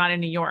away. They're not in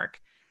New York.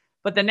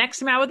 But the next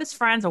time out with his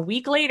friends, a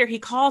week later, he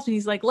calls me.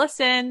 He's like,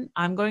 listen,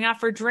 I'm going out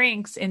for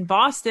drinks in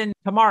Boston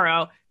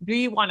tomorrow. Do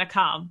you want to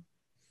come?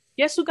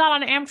 Guess who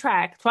got on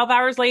Amtrak 12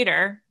 hours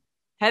later,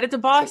 headed to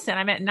Boston.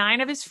 I met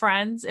 9 of his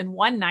friends in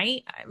one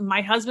night.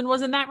 My husband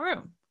was in that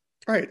room.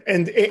 Right.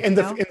 And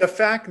the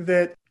fact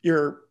that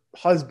your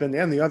husband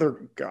and the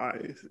other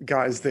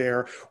guys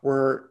there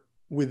were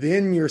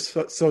within your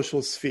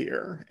social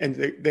sphere, and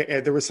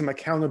there was some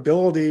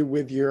accountability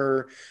with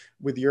your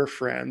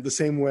friend, the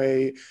same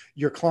way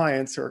your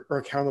clients are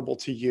accountable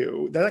to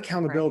you. That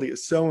accountability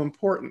is so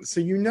important.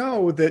 So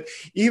that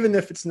even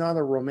if it's not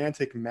a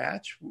romantic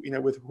match,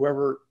 with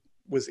whoever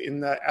was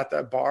at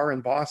that bar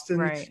in Boston,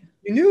 right,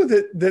 you knew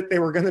that they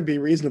were going to be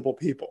reasonable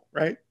people,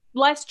 right?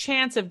 Less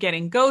chance of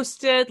getting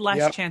ghosted,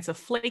 less chance of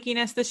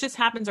flakiness. This just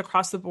happens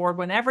across the board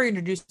whenever you're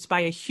introduced by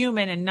a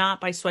human and not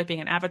by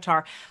swiping an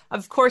avatar.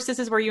 Of course, this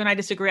is where you and I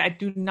disagree.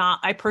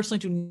 I personally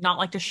do not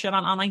like to shit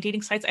on online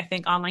dating sites. I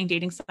think online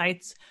dating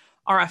sites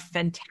are a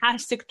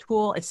fantastic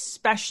tool,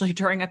 especially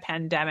during a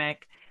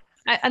pandemic.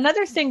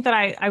 Another thing that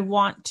I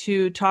want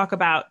to talk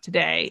about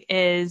today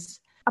is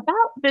about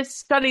this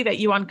study that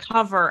you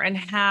uncover and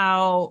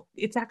how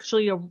it's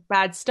actually a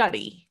bad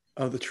study.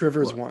 Oh, the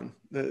Trivers one.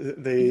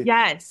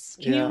 Yes.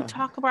 Can you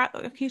talk about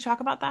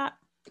that?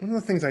 One of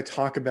the things I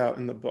talk about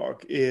in the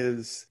book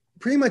is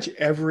pretty much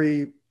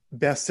every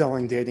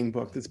best-selling dating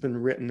book that's been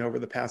written over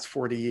the past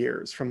 40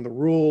 years, from The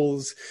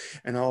Rules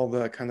and all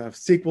the kind of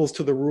sequels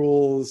to The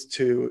Rules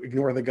to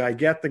Ignore the Guy,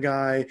 Get the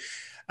Guy.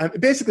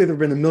 Basically, there have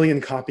been a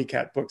million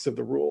copycat books of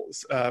The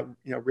Rules,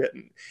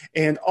 written.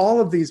 And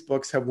all of these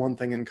books have one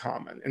thing in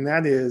common, and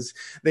that is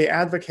they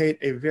advocate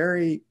a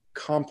very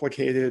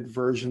complicated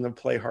version of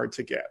Play Hard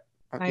to Get.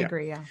 I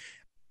agree, yeah.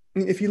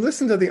 If you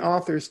listen to the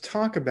authors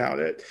talk about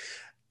it,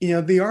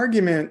 the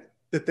argument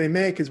that they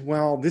make is,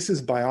 well, this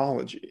is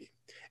biology,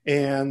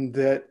 and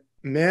that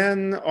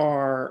men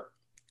are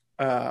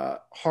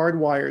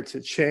hardwired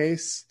to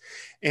chase,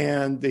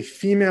 and the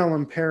female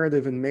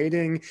imperative in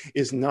mating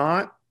is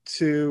not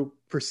to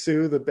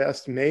pursue the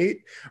best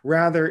mate.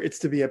 Rather, it's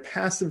to be a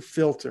passive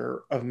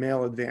filter of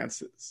male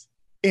advances.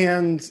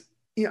 And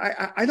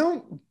I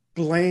don't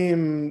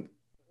blame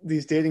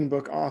these dating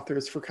book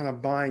authors for kind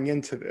of buying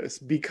into this,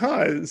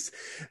 because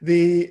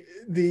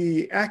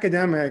the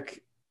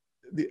academic,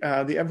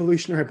 the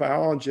evolutionary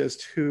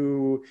biologist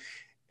who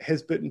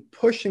has been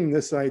pushing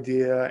this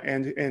idea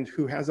and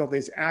who has all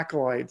these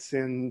acolytes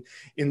in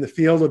the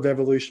field of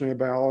evolutionary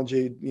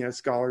biology,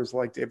 scholars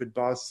like David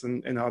Buss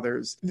and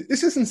others.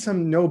 This isn't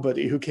some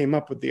nobody who came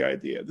up with the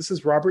idea. This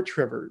is Robert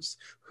Trivers,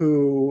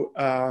 who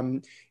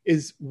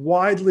is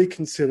widely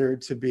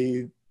considered to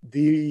be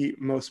the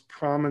most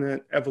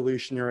prominent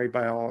evolutionary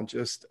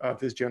biologist of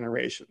his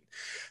generation.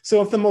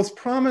 So if the most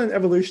prominent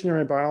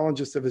evolutionary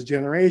biologist of his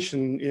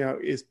generation,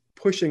 is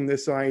pushing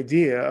this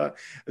idea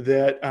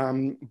that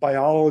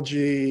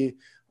biology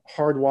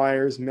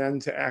hardwires men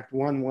to act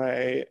one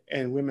way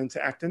and women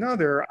to act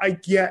another, I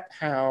get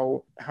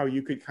how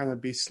you could kind of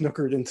be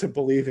snookered into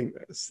believing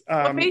this.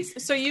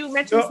 So you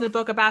mentioned in the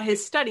book about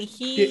his study.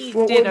 He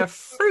did a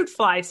fruit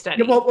fly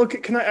study. Yeah, well, okay,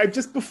 can I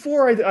just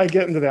before I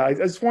get into that, I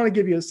just want to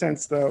give you a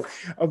sense, though,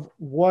 of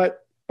what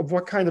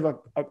kind of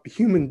a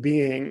human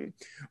being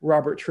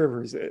Robert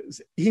Trivers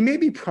is. He may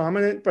be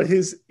prominent, but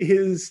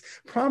his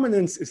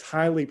prominence is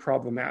highly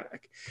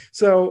problematic.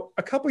 So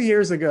a couple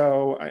years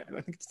ago,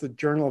 I think it's the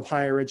Journal of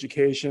Higher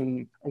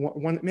Education,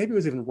 maybe it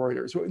was even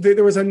Reuters,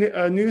 there was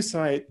a news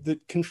site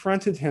that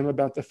confronted him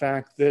about the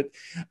fact that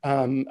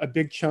a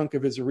big chunk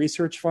of his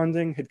research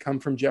funding had come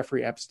from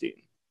Jeffrey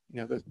Epstein,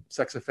 the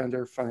sex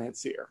offender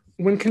financier.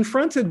 When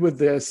confronted with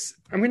this,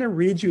 I'm going to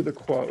read you the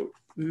quote.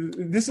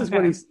 This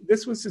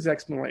was his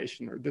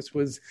explanation, or this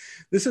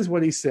is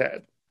what he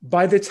said.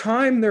 By the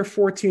time they're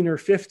 14 or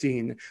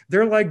 15,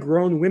 they're like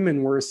grown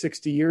women were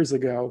 60 years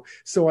ago.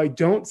 So I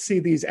don't see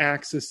these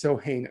acts as so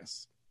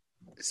heinous.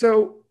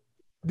 So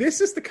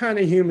this is the kind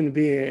of human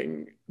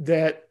being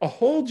that a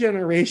whole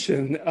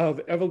generation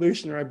of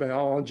evolutionary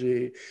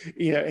biology,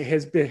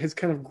 has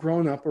kind of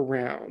grown up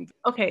around.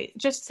 Okay,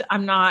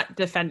 I'm not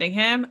defending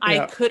him.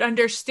 Yeah. I could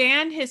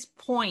understand his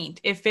point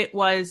if it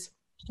was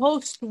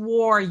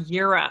post-war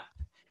Europe,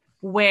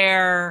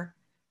 where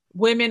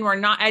women were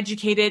not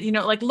educated,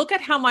 look at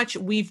how much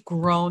we've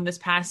grown this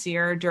past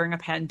year during a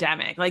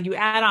pandemic. Like, you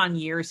add on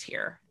years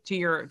here to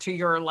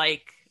your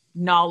like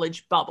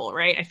knowledge bubble,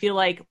 right? I feel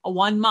like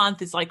 1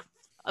 month is like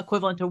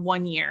equivalent to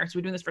 1 year. So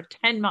we're doing this for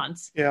 10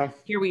 months. Yeah.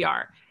 Here we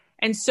are.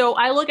 And so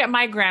I look at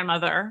my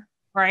grandmother,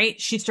 right?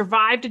 She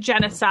survived a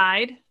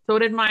genocide. So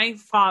did my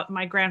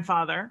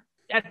grandfather.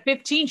 At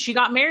 15, she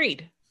got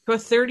married to a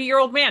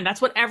 30-year-old man.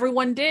 That's what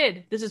everyone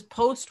did. This is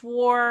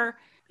post-war.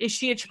 Is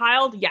she a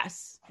child?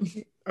 Yes.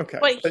 Okay.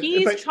 But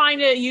he's trying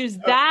to use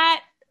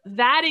that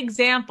that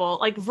example,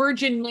 like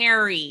Virgin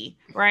Mary,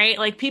 right?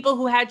 Like people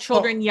who had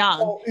children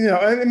young.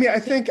 I mean, I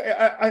think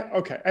I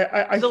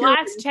The hear what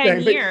last you're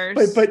 10 saying,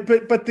 years.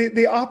 but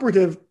the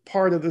operative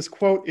part of this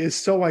quote is,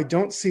 so I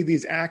don't see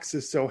these acts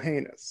as so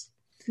heinous.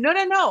 No,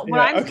 no, no.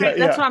 Yeah. Okay.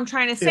 That's what Yeah. I'm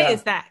trying to say Yeah.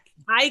 is that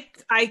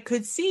I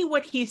could see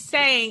what he's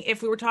saying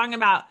if we were talking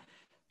about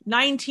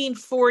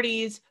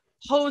 1940s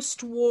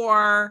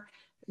post-war,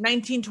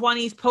 1920s All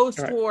right.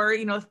 post-war,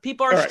 if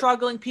people are All right.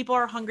 struggling, people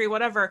are hungry,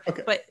 whatever.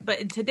 Okay. But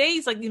in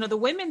today's, like, the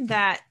women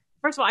that,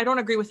 first of all, I don't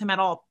agree with him at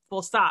all,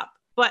 full stop.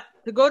 But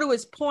to go to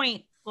his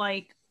point,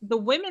 like the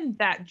women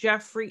that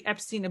Jeffrey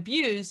Epstein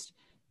abused,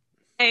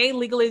 A,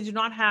 legally do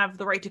not have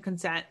the right to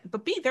consent,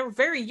 but B, they're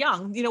very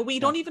young. We Yeah.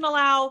 don't even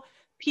allow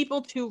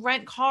people to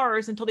rent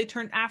cars until they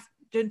turn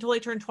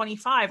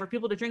 25, or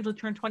people to drink until they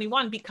turn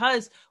 21,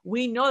 because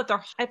we know that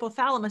their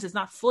hypothalamus is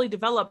not fully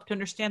developed to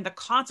understand the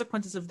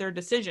consequences of their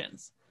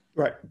decisions.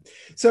 Right.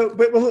 So,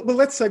 but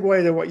let's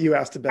segue to what you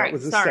asked All about right,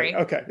 with the study. sorry.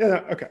 Okay. No,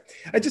 okay.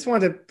 I just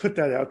wanted to put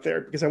that out there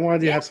because I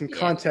wanted to Yeah, have some yeah.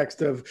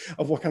 context of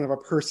what kind of a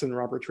person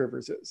Robert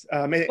Trivers is.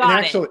 And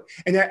Got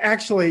it.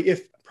 actually,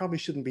 if probably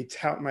shouldn't be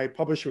my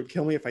publisher would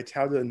kill me if I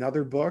touted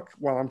another book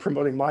while I'm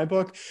promoting my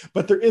book.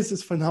 But there is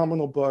this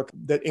phenomenal book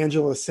that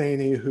Angela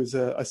Saini, who's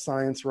a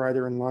science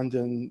writer in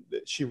London,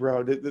 she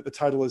wrote. The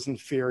title is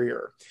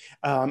Inferior,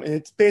 and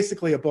it's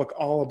basically a book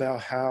all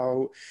about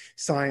how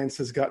science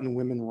has gotten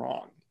women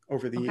wrong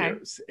over the Okay.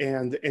 years.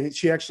 And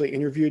she actually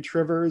interviewed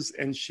Trivers,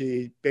 and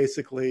she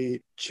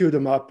basically chewed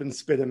him up and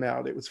spit him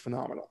out. It was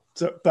phenomenal.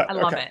 So, but I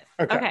love okay,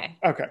 it. okay,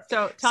 okay.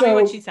 So tell me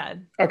what she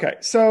said. Okay,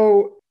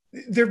 so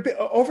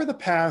over the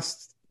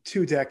past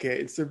 2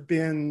 decades, there've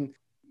been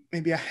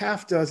maybe a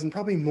half dozen,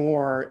 probably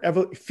more,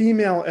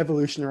 female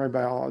evolutionary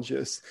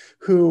biologists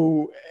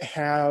who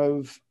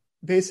have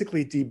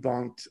basically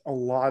debunked a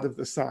lot of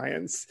the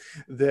science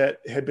that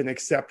had been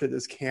accepted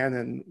as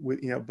canon,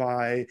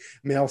 by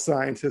male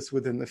scientists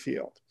within the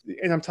field.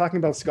 And I'm talking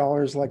about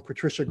scholars like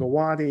Patricia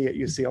Gowady at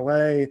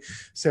UCLA,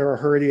 Sarah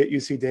Hrdy at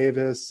UC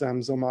Davis,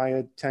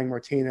 Zomaya Tang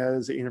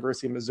Martinez at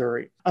University of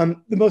Missouri. The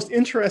most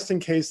interesting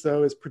case,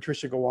 though, is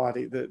Patricia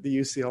Gowady, the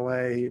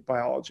UCLA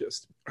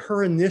biologist.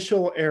 Her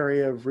initial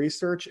area of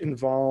research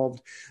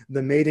involved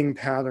the mating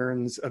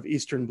patterns of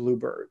eastern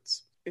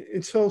bluebirds.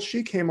 Until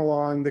she came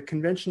along, the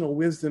conventional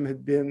wisdom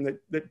had been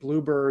that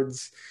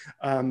bluebirds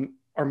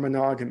are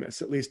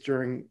monogamous, at least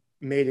during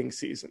mating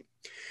season.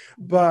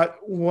 But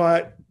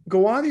what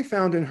Gowady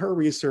found in her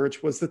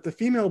research was that the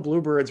female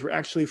bluebirds were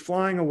actually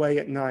flying away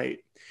at night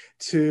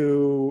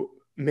to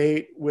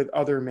mate with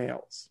other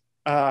males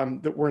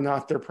that were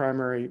not their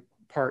primary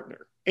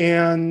partner.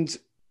 And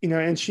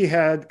she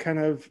had kind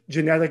of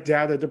genetic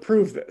data to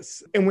prove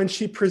this. And when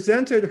she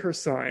presented her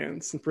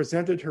science and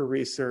presented her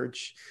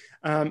research,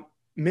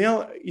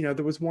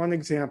 there was one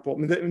example.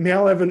 The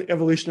male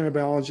evolutionary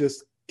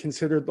biologists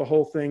considered the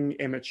whole thing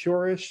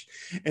amateurish.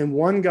 And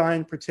one guy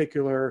in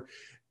particular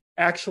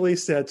actually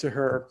said to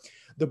her,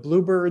 "The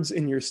bluebirds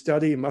in your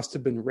study must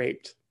have been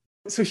raped."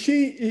 So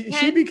she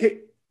became,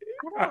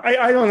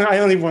 I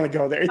don't even want to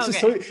go there.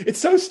 It's Okay. it's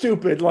so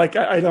stupid. Like,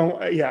 I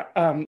don't, yeah.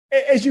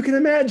 As you can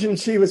imagine,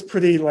 she was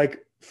pretty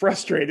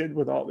frustrated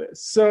with all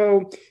this.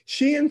 So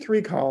she and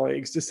 3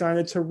 colleagues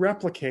decided to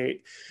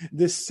replicate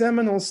this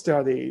seminal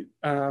study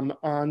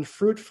on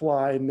fruit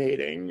fly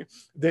mating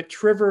that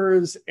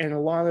Trivers and a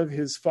lot of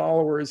his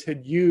followers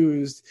had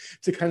used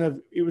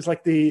to it was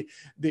like the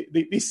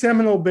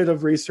seminal bit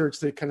of research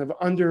that kind of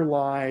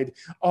underlied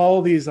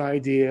all these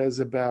ideas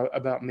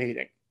about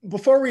mating.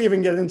 Before we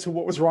even get into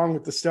what was wrong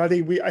with the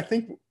study, I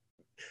think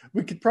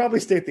we could probably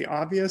state the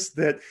obvious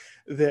that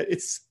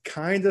it's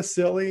kind of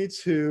silly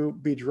to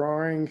be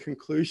drawing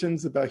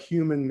conclusions about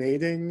human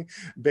mating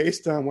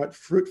based on what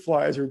fruit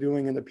flies are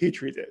doing in a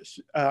petri dish.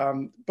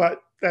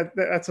 But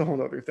that's a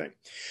whole other thing.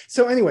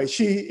 So anyway,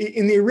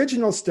 in the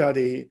original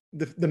study,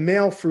 the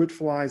male fruit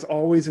flies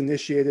always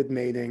initiated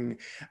mating.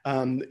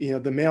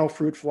 The male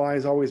fruit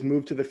flies always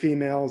moved to the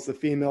females. The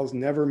females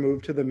never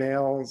moved to the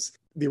males.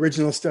 The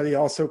original study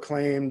also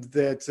claimed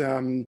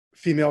that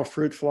female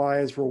fruit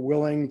flies were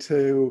willing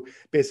to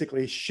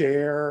basically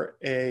share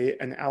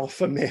an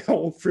alpha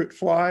male fruit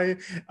fly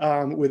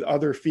with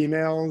other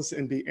females,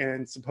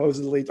 and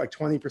supposedly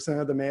 20%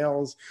 of the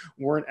males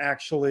weren't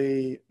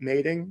actually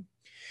mating.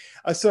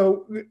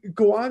 So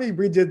Gowady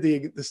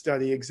redid the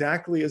study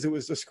exactly as it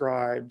was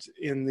described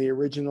in the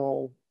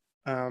original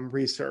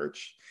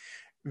research,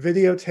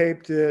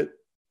 videotaped it,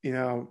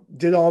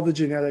 did all the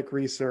genetic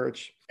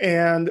research.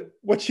 And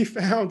what she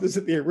found is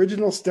that the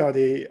original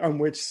study on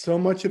which so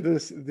much of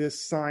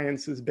this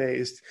science is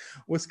based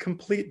was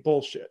complete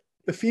bullshit.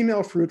 The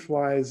female fruit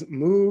flies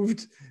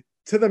moved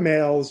to the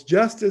males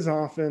just as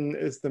often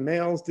as the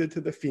males did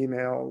to the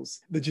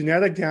females. The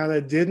genetic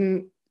data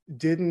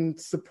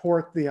didn't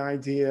support the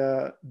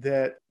idea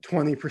that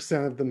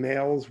 20% of the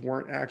males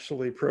weren't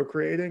actually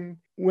procreating.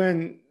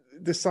 When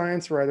the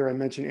science writer I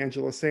mentioned,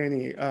 Angela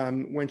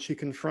Saini, when she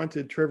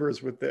confronted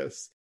Trivers with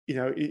this,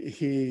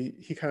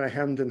 he kind of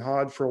hemmed and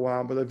hawed for a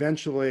while, but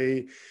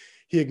eventually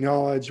he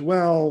acknowledged,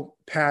 well,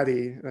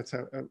 Patty, that's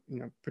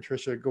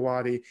Patricia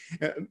Gowady,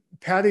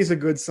 Patty's a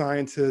good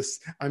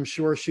scientist. I'm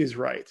sure she's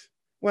right.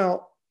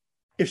 Well,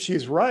 if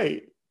she's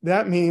right,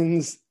 that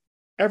means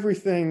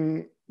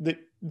everything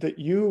that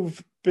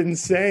you've been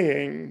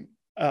saying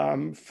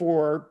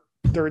for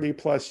 30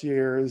 plus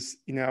years,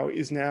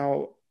 is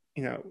now,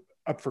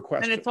 up for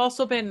question. And it's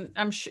also been,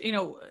 I'm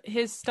sure,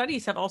 his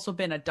studies have also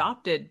been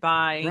adopted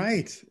by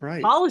right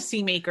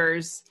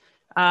policymakers,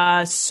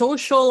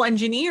 social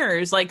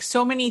engineers, like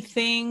so many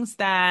things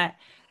that,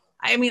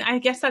 I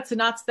guess that's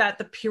nuts that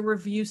the peer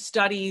review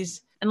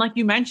studies, and like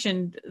you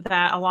mentioned,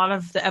 that a lot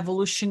of the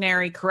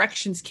evolutionary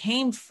corrections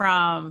came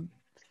from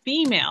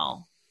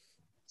female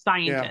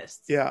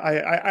scientists.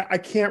 Yeah. I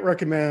can't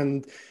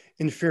recommend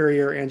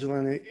inferior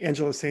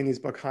Angela Saini's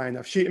book high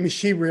enough.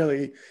 She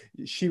really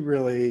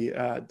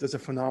does a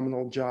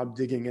phenomenal job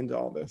digging into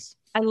all this.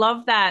 I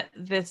love that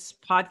this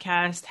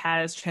podcast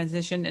has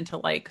transitioned into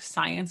like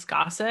science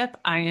gossip.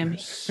 I am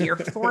here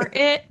for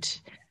it.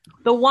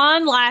 The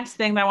one last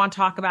thing that I want to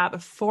talk about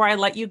before I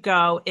let you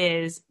go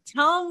is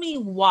tell me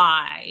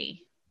why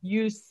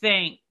you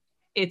think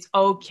it's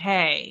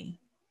okay.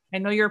 I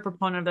know you're a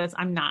proponent of this.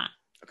 I'm not.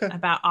 Okay.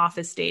 About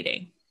office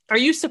dating. Are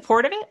you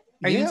supportive of it?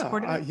 Are you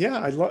supportive?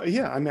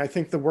 I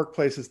think the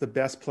workplace is the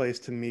best place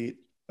to meet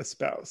a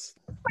spouse.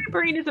 My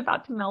brain is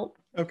about to melt.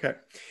 Okay.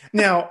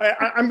 Now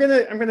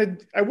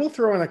I will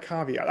throw in a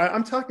caveat.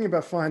 I'm talking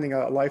about finding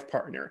a life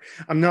partner.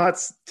 I'm not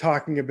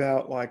talking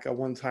about like a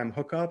one-time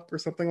hookup or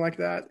something like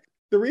that.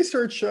 The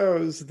research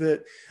shows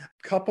that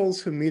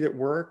couples who meet at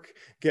work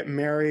get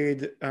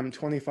married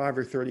 25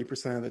 or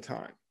 30% of the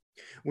time,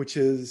 which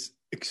is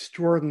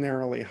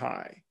extraordinarily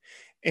high.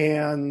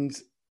 And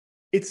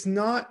it's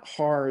not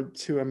hard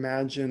to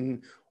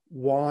imagine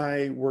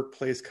why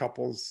workplace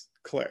couples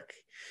click.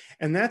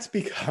 And that's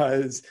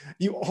because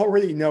you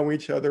already know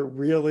each other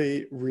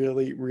really,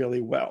 really,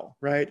 really well,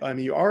 right?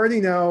 You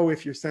already know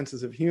if your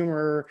senses of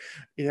humor,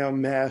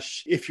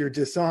 mesh, if you're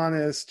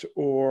dishonest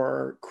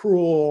or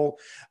cruel,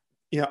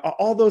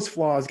 all those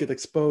flaws get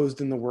exposed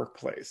in the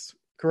workplace,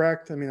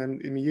 correct?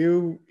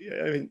 People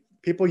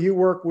you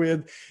work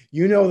with,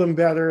 you know them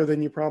better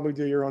than you probably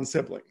do your own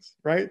siblings,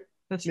 right?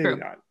 That's Maybe true.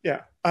 Not.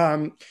 Yeah.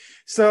 There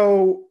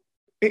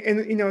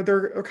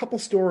are a couple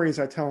stories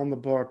I tell in the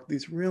book,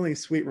 these really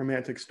sweet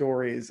romantic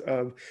stories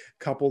of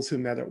couples who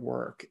met at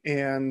work.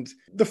 And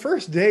the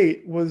first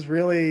date was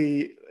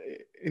really,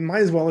 it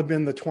might as well have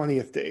been the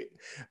 20th date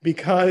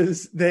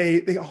because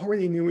they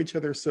already knew each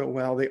other so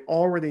well. They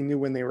already knew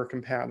when they were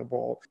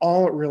compatible.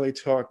 All it really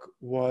took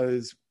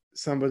was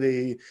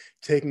somebody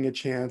taking a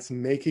chance,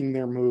 making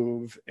their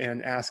move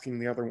and asking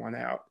the other one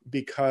out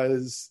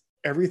because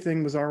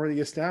everything was already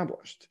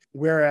established.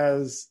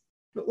 Whereas,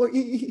 look,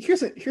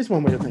 here's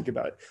one way to think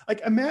about it.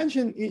 Like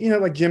imagine,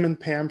 like Jim and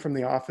Pam from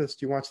The Office.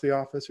 Do you watch The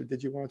Office or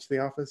did you watch The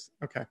Office?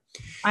 Okay.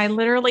 I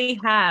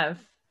literally have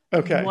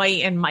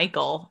Dwight and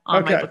Michael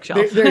on my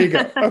bookshelf. There you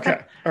go.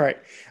 Okay. All right.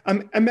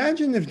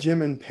 Imagine if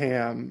Jim and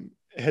Pam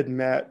had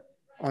met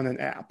on an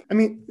app.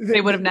 They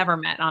would have never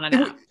met on an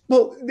app.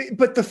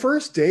 But the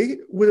first date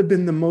would have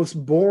been the most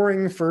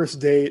boring first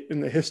date in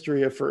the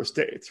history of first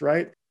dates,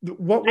 right?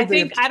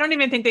 I don't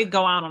even think they'd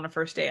go out on a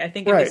first date. I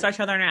think if they saw each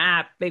other on an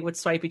app, they would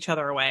swipe each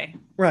other away.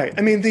 Right.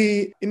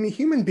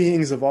 Human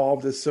beings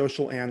evolved as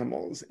social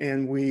animals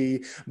and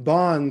we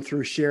bond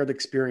through shared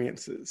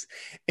experiences.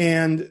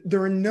 And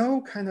there are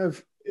no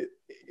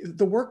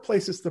the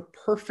workplace is the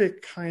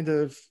perfect kind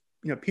of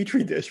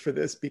petri dish for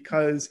this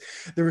because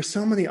there are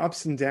so many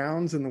ups and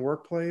downs in the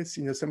workplace,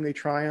 so many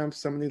triumphs,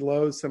 so many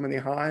lows, so many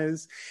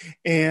highs.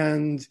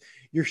 And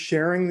you're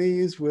sharing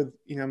these with,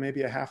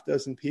 maybe a half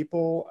dozen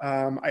people.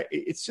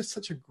 It's just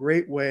such a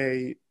great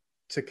way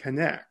to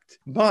connect.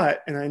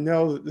 But, and I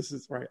know that this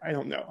is right, I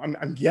don't know.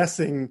 I'm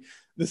guessing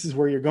this is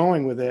where you're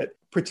going with it.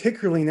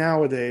 Particularly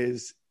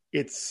nowadays,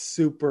 it's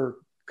super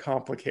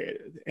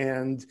complicated.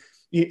 And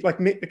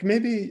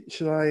maybe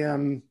should I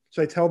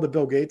tell the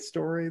Bill Gates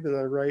story that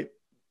I write?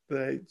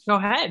 Go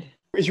ahead.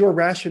 Is your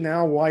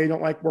rationale why you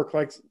don't like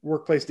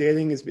workplace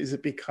dating? Is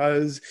it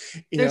because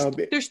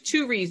there's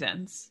two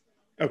reasons.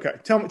 Okay,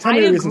 tell me.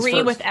 I the reasons agree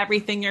first. with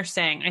everything you're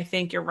saying. I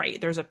think you're right.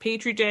 There's a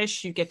petri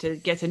dish. You get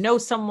to know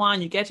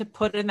someone. You get to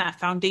put in that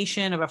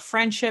foundation of a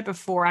friendship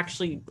before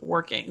actually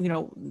working.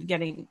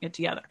 Getting it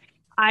together.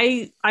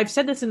 I've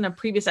said this in a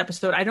previous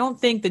episode. I don't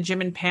think the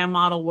Jim and Pam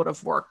model would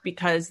have worked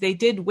because they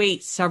did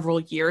wait several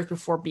years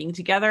before being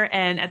together.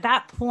 And at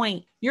that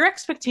point, your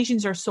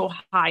expectations are so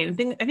high.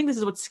 And I think this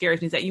is what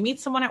scares me is that you meet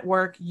someone at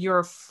work,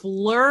 you're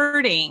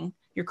flirting,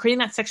 you're creating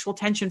that sexual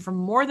tension for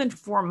more than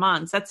 4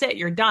 months. That's it.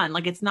 You're done.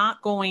 Like it's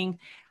not going,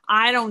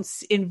 I don't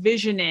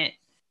envision it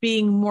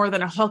being more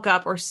than a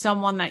hookup or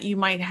someone that you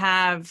might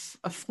have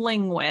a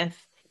fling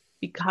with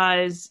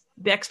because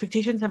the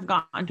expectations have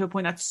gotten to a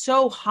point that's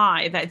so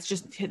high that it's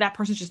just, that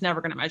person's just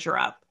never going to measure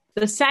up.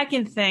 The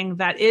second thing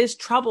that is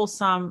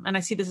troublesome, and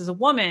I see this as a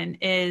woman,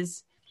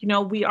 is,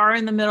 we are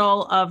in the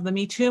middle of the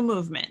Me Too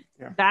movement.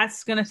 Yeah.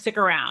 That's going to stick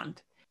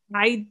around.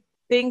 I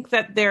think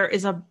that there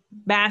is a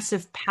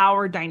massive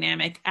power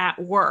dynamic at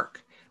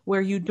work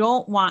where you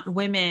don't want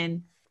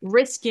women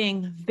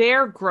risking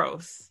their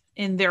growth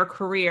in their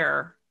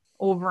career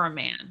over a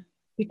man,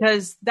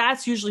 because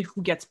that's usually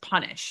who gets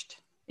punished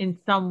in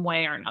some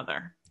way or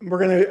another. We're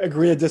going to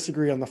agree to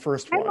disagree on the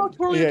first I one. know,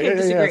 totally okay to Yeah,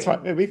 disagree. it's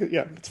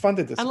fine. It's fun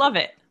to disagree. I love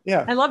it.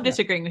 Yeah. I love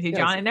disagreeing with you,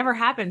 John. Yes. It never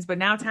happens, but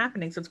now it's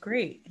happening, so it's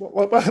great.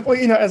 Well,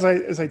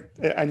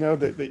 I know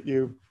that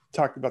you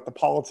talked about the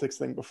politics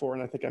thing before,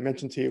 and I think I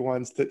mentioned to you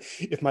once that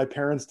if my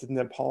parents didn't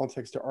have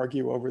politics to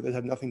argue over, they'd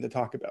have nothing to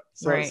talk about.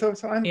 Right. So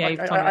I'm Yeah, like,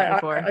 you've told me that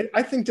before.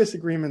 I think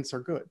disagreements are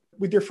good.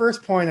 With your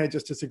first point, I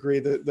just disagree.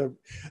 The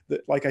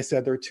like I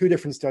said, there are two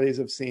different studies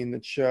I've seen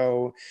that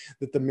show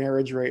that the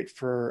marriage rate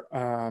for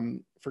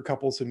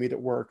couples who meet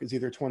at work is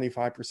either 25%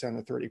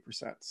 or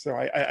 30%. So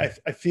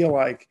I feel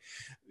like,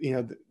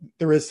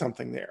 there is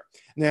something there.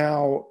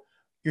 Now,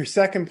 your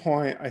second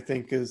point, I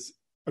think, is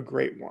a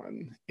great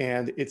one,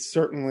 and it's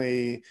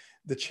certainly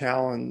the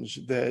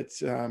challenge that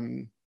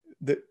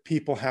that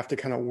people have to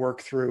kind of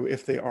work through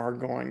if they are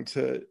going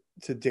to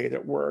date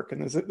at work.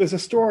 And there's a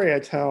story I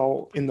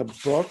tell in the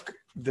book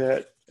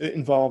that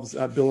involves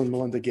Bill and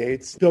Melinda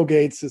Gates. Bill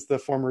Gates is the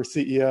former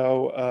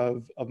CEO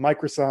of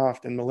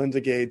Microsoft, and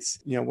Melinda Gates,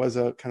 was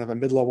a kind of a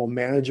mid-level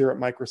manager at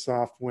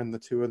Microsoft when the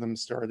two of them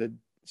started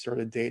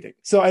dating.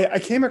 So I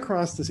came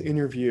across this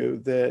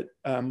interview that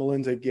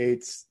Melinda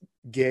Gates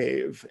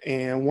gave,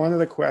 and one of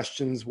the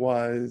questions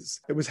was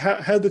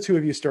how did the two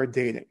of you start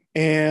dating?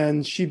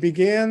 And she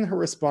began her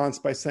response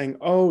by saying,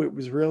 "Oh, it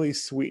was really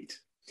sweet."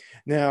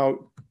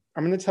 Now,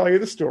 I'm going to tell you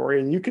the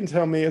story, and you can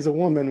tell me as a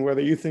woman whether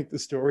you think the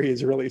story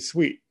is really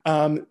sweet.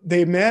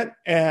 They met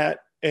at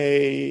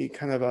a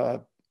kind of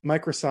a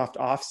Microsoft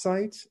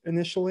offsite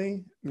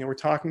initially. We're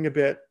talking a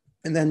bit,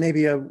 and then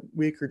maybe a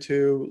week or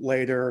two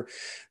later,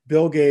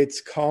 Bill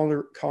Gates called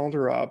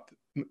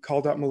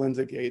up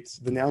Melinda Gates,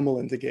 the now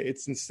Melinda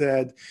Gates, and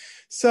said,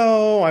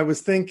 "So I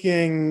was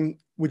thinking,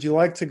 would you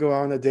like to go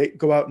out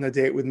on a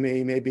date with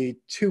me maybe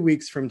 2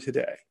 weeks from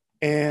today?"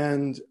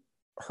 And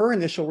her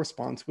initial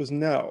response was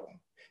no.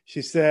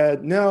 She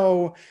said,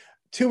 "No,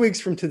 2 weeks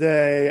from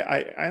today,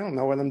 I don't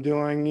know what I'm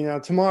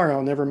doing,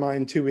 tomorrow, never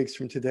mind 2 weeks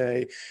from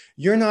today.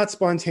 You're not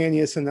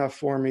spontaneous enough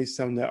for me,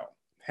 so no."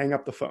 Hang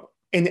up the phone.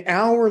 An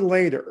hour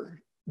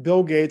later,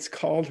 Bill Gates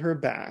called her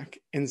back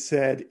and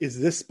said, "Is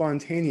this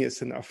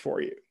spontaneous enough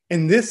for you?"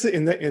 And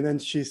then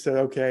she said,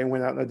 "Okay," and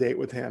went out on a date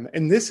with him.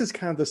 And this is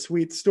kind of the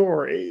sweet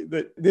story,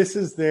 that this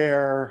is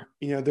their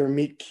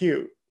meet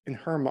cute in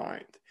her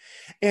mind.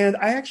 And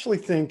I actually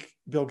think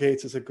Bill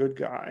Gates is a good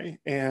guy.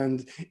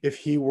 And if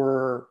he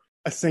were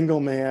a single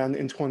man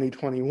in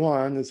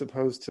 2021, as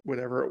opposed to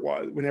whenever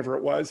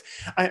it was,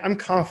 I'm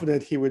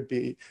confident he would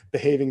be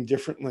behaving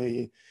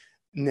differently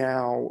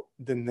now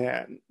than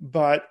then.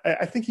 But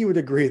I think you would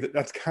agree that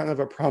that's kind of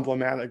a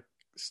problematic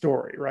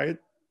story, right?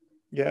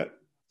 Yeah.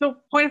 So,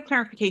 point of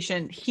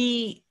clarification,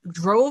 he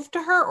drove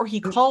to her, or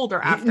he called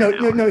her after an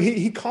hour? No,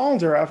 he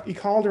called her. He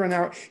called her an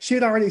hour. She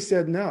had already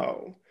said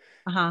no.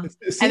 Uh-huh.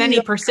 And then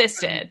he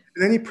persisted.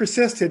 And then he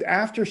persisted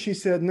after she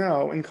said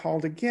no and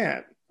called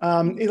again.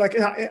 I'm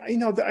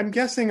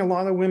guessing a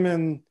lot of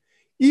women,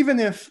 even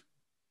if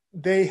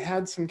they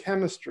had some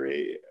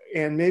chemistry,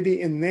 and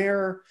maybe in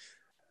their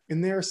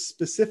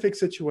specific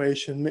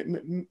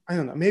situation, I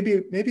don't know, maybe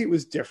it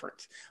was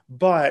different.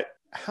 But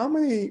how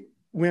many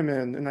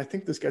women, and I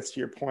think this gets to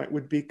your point,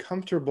 would be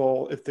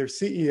comfortable if their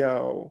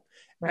CEO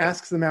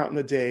asks them out on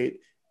a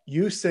date,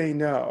 you say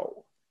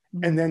no,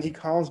 and then he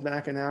calls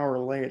back an hour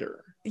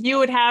later? You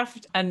would have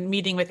a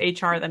meeting with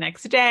HR the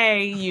next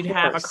day. You'd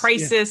have a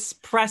crisis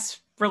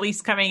press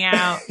release coming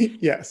out.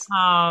 Yes.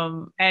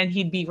 And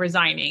he'd be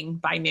resigning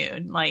by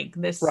noon. Like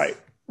this. Right.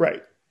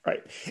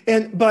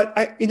 But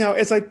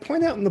as I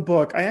point out in the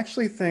book, I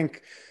actually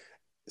think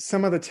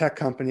some of the tech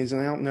companies,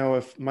 and I don't know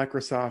if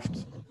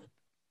Microsoft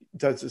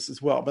does this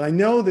as well, but I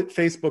know that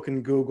Facebook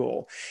and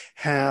Google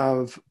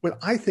have what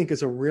I think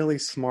is a really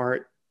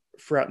smart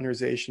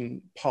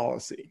fraternization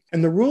policy.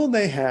 And the rule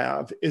they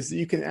have is that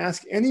you can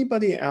ask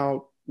anybody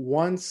out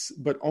once,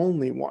 but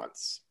only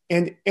once.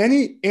 And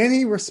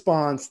any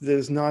response that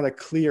is not a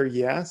clear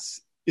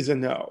yes is a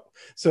no.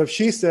 So if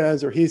she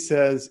says, or he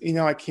says,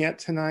 I can't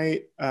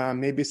tonight,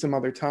 maybe some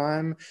other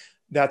time,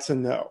 that's a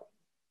no.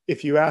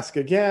 If you ask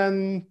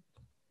again,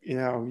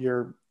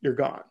 you're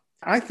gone.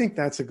 I think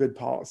that's a good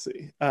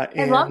policy.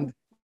 I love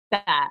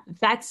that.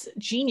 That's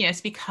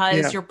genius,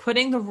 because you're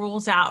putting the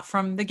rules out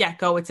from the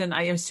get-go. It's in,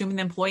 I assume, an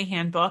employee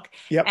handbook.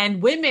 Yep.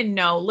 And women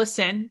know,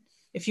 listen,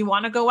 if you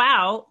want to go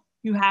out,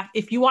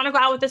 if you want to go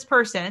out with this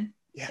person,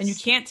 yes, and you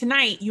can't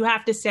tonight, you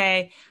have to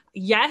say,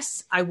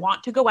 yes, I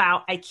want to go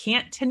out. I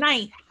can't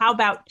tonight. How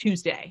about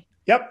Tuesday?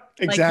 Yep,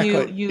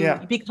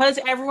 exactly. Because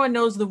everyone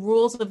knows the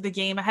rules of the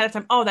game ahead of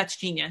time. Oh, that's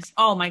genius.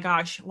 Oh my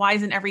gosh. Why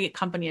isn't every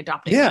company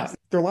adopting this?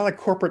 There are a lot of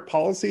corporate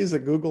policies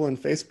at Google and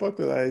Facebook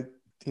that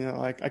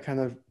I kind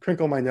of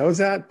crinkle my nose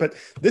at, but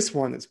this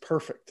one is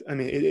perfect. I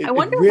mean, I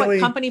wonder what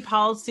company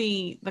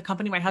policy the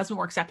company my husband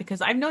works at,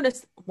 because I've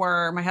noticed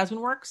where my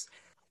husband works,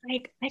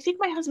 like, I think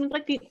my husband's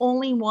like the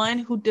only one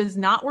who does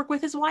not work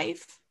with his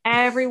wife.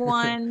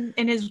 Everyone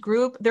in his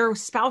group, their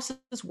spouses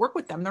work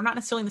with them. They're not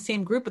necessarily in the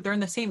same group, but they're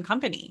in the same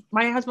company.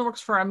 My husband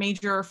works for a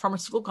major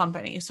pharmaceutical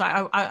company. So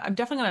I'm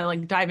definitely going to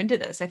like dive into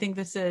this. I think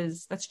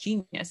that's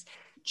genius.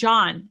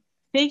 John,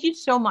 thank you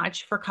so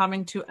much for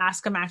coming to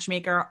Ask a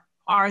Matchmaker.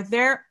 Are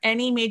there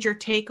any major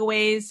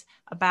takeaways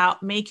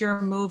about Make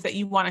Your Move that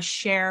you want to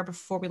share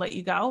before we let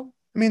you go?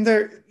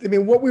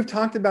 What we've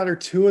talked about are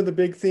two of the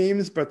big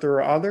themes, but there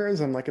are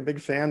others. I'm like a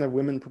big fan of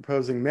women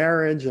proposing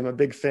marriage. I'm a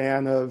big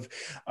fan of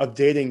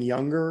dating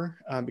younger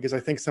because I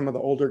think some of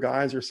the older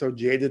guys are so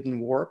jaded and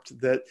warped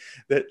that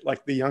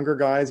like the younger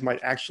guys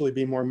might actually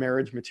be more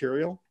marriage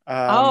material.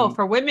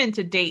 For women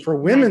to date. For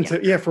women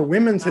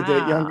to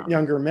Wow. date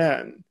younger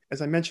men.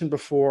 As I mentioned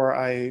before,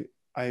 I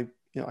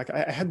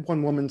had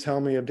one woman tell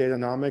me of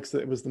Datanomics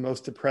that it was the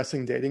most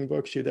depressing dating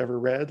book she'd ever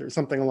read or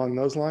something along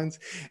those lines.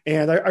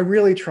 And I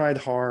really tried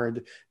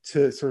hard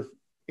to sort of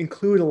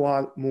include a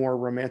lot more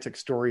romantic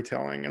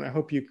storytelling. And I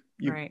hope you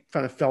Right.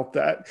 kind of felt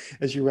that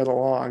as you read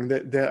along,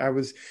 that I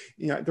was,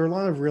 there are a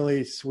lot of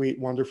really sweet,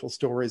 wonderful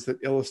stories that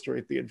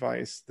illustrate the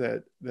advice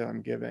that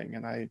I'm giving.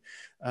 And I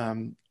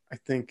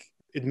think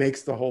it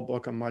makes the whole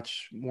book a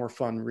much more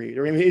fun read.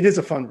 It is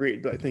a fun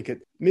read, but I think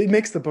it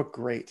makes the book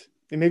great.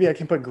 And maybe I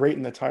can put great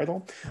in the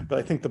title, but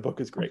I think the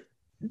book is great.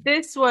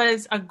 This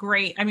was I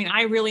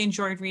really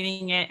enjoyed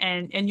reading it.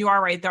 And you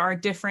are right. There are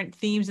different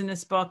themes in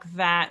this book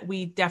that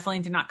we definitely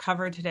did not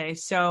cover today.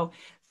 So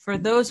for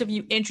those of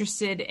you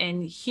interested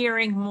in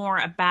hearing more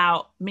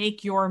about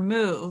Make Your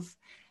Move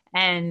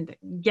and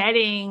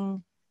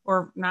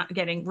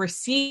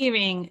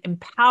receiving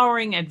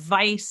empowering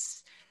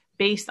advice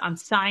based on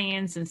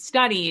science and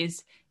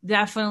studies,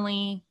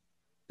 definitely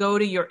go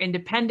to your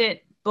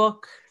independent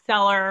book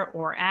seller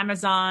or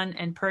Amazon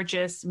and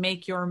purchase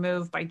Make Your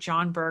Move by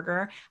John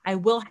Berger. I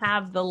will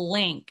have the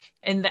link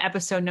in the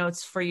episode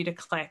notes for you to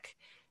click.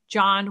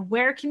 John,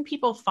 where can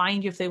people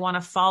find you if they want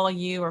to follow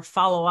you or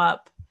follow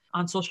up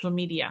on social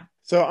media?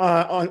 So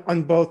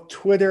on both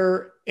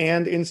Twitter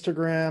and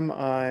Instagram,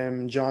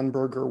 I'm John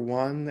Berger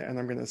 1, and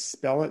I'm going to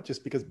spell it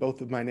just because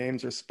both of my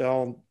names are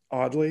spelled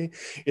oddly.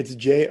 It's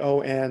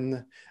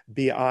JONBIRGER,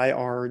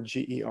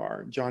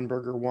 John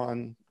Berger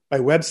 1. My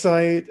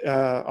website,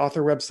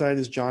 author website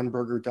is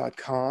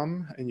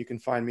johnberger.com, and you can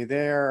find me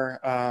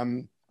there.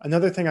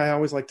 Another thing I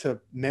always like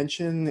to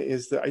mention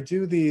is that I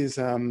do these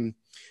kind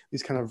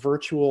of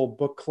virtual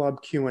book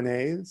club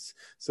Q&As.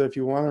 So if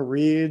you want to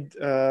read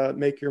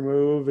Make Your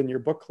Move in your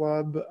book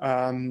club,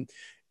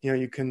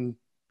 you can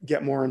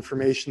get more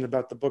information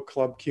about the book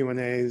club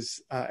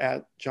Q&As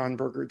at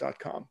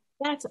johnberger.com.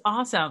 That's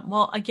awesome.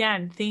 Well,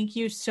 again, thank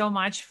you so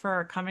much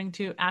for coming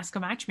to Ask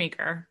a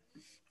Matchmaker.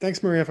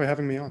 Thanks, Maria, for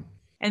having me on.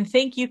 And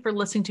thank you for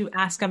listening to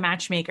Ask a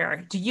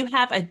Matchmaker. Do you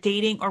have a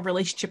dating or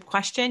relationship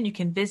question? You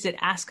can visit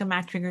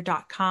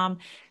askamatchmaker.com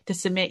to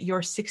submit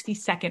your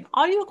 60-second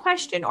audio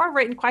question or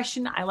written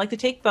question. I like to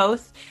take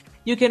both.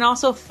 You can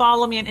also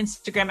follow me on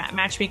Instagram at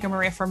Matchmaker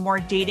Maria for more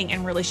dating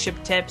and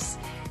relationship tips.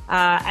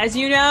 As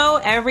you know,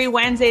 every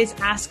Wednesday is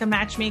Ask a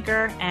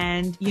Matchmaker,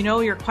 and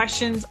your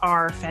questions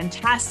are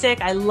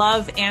fantastic. I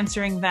love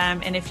answering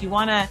them. And if you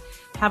want to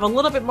have a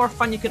little bit more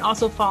fun, you can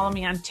also follow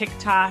me on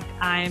TikTok.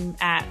 I'm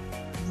at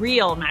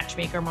Real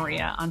Matchmaker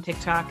Maria on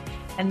TikTok,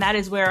 and that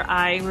is where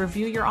I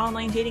review your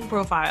online dating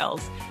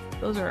profiles.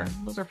 Those are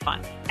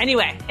fun.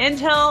 Anyway,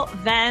 until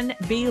then,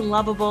 be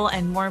lovable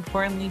and more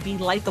importantly, be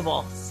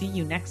likable. See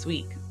you next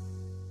week.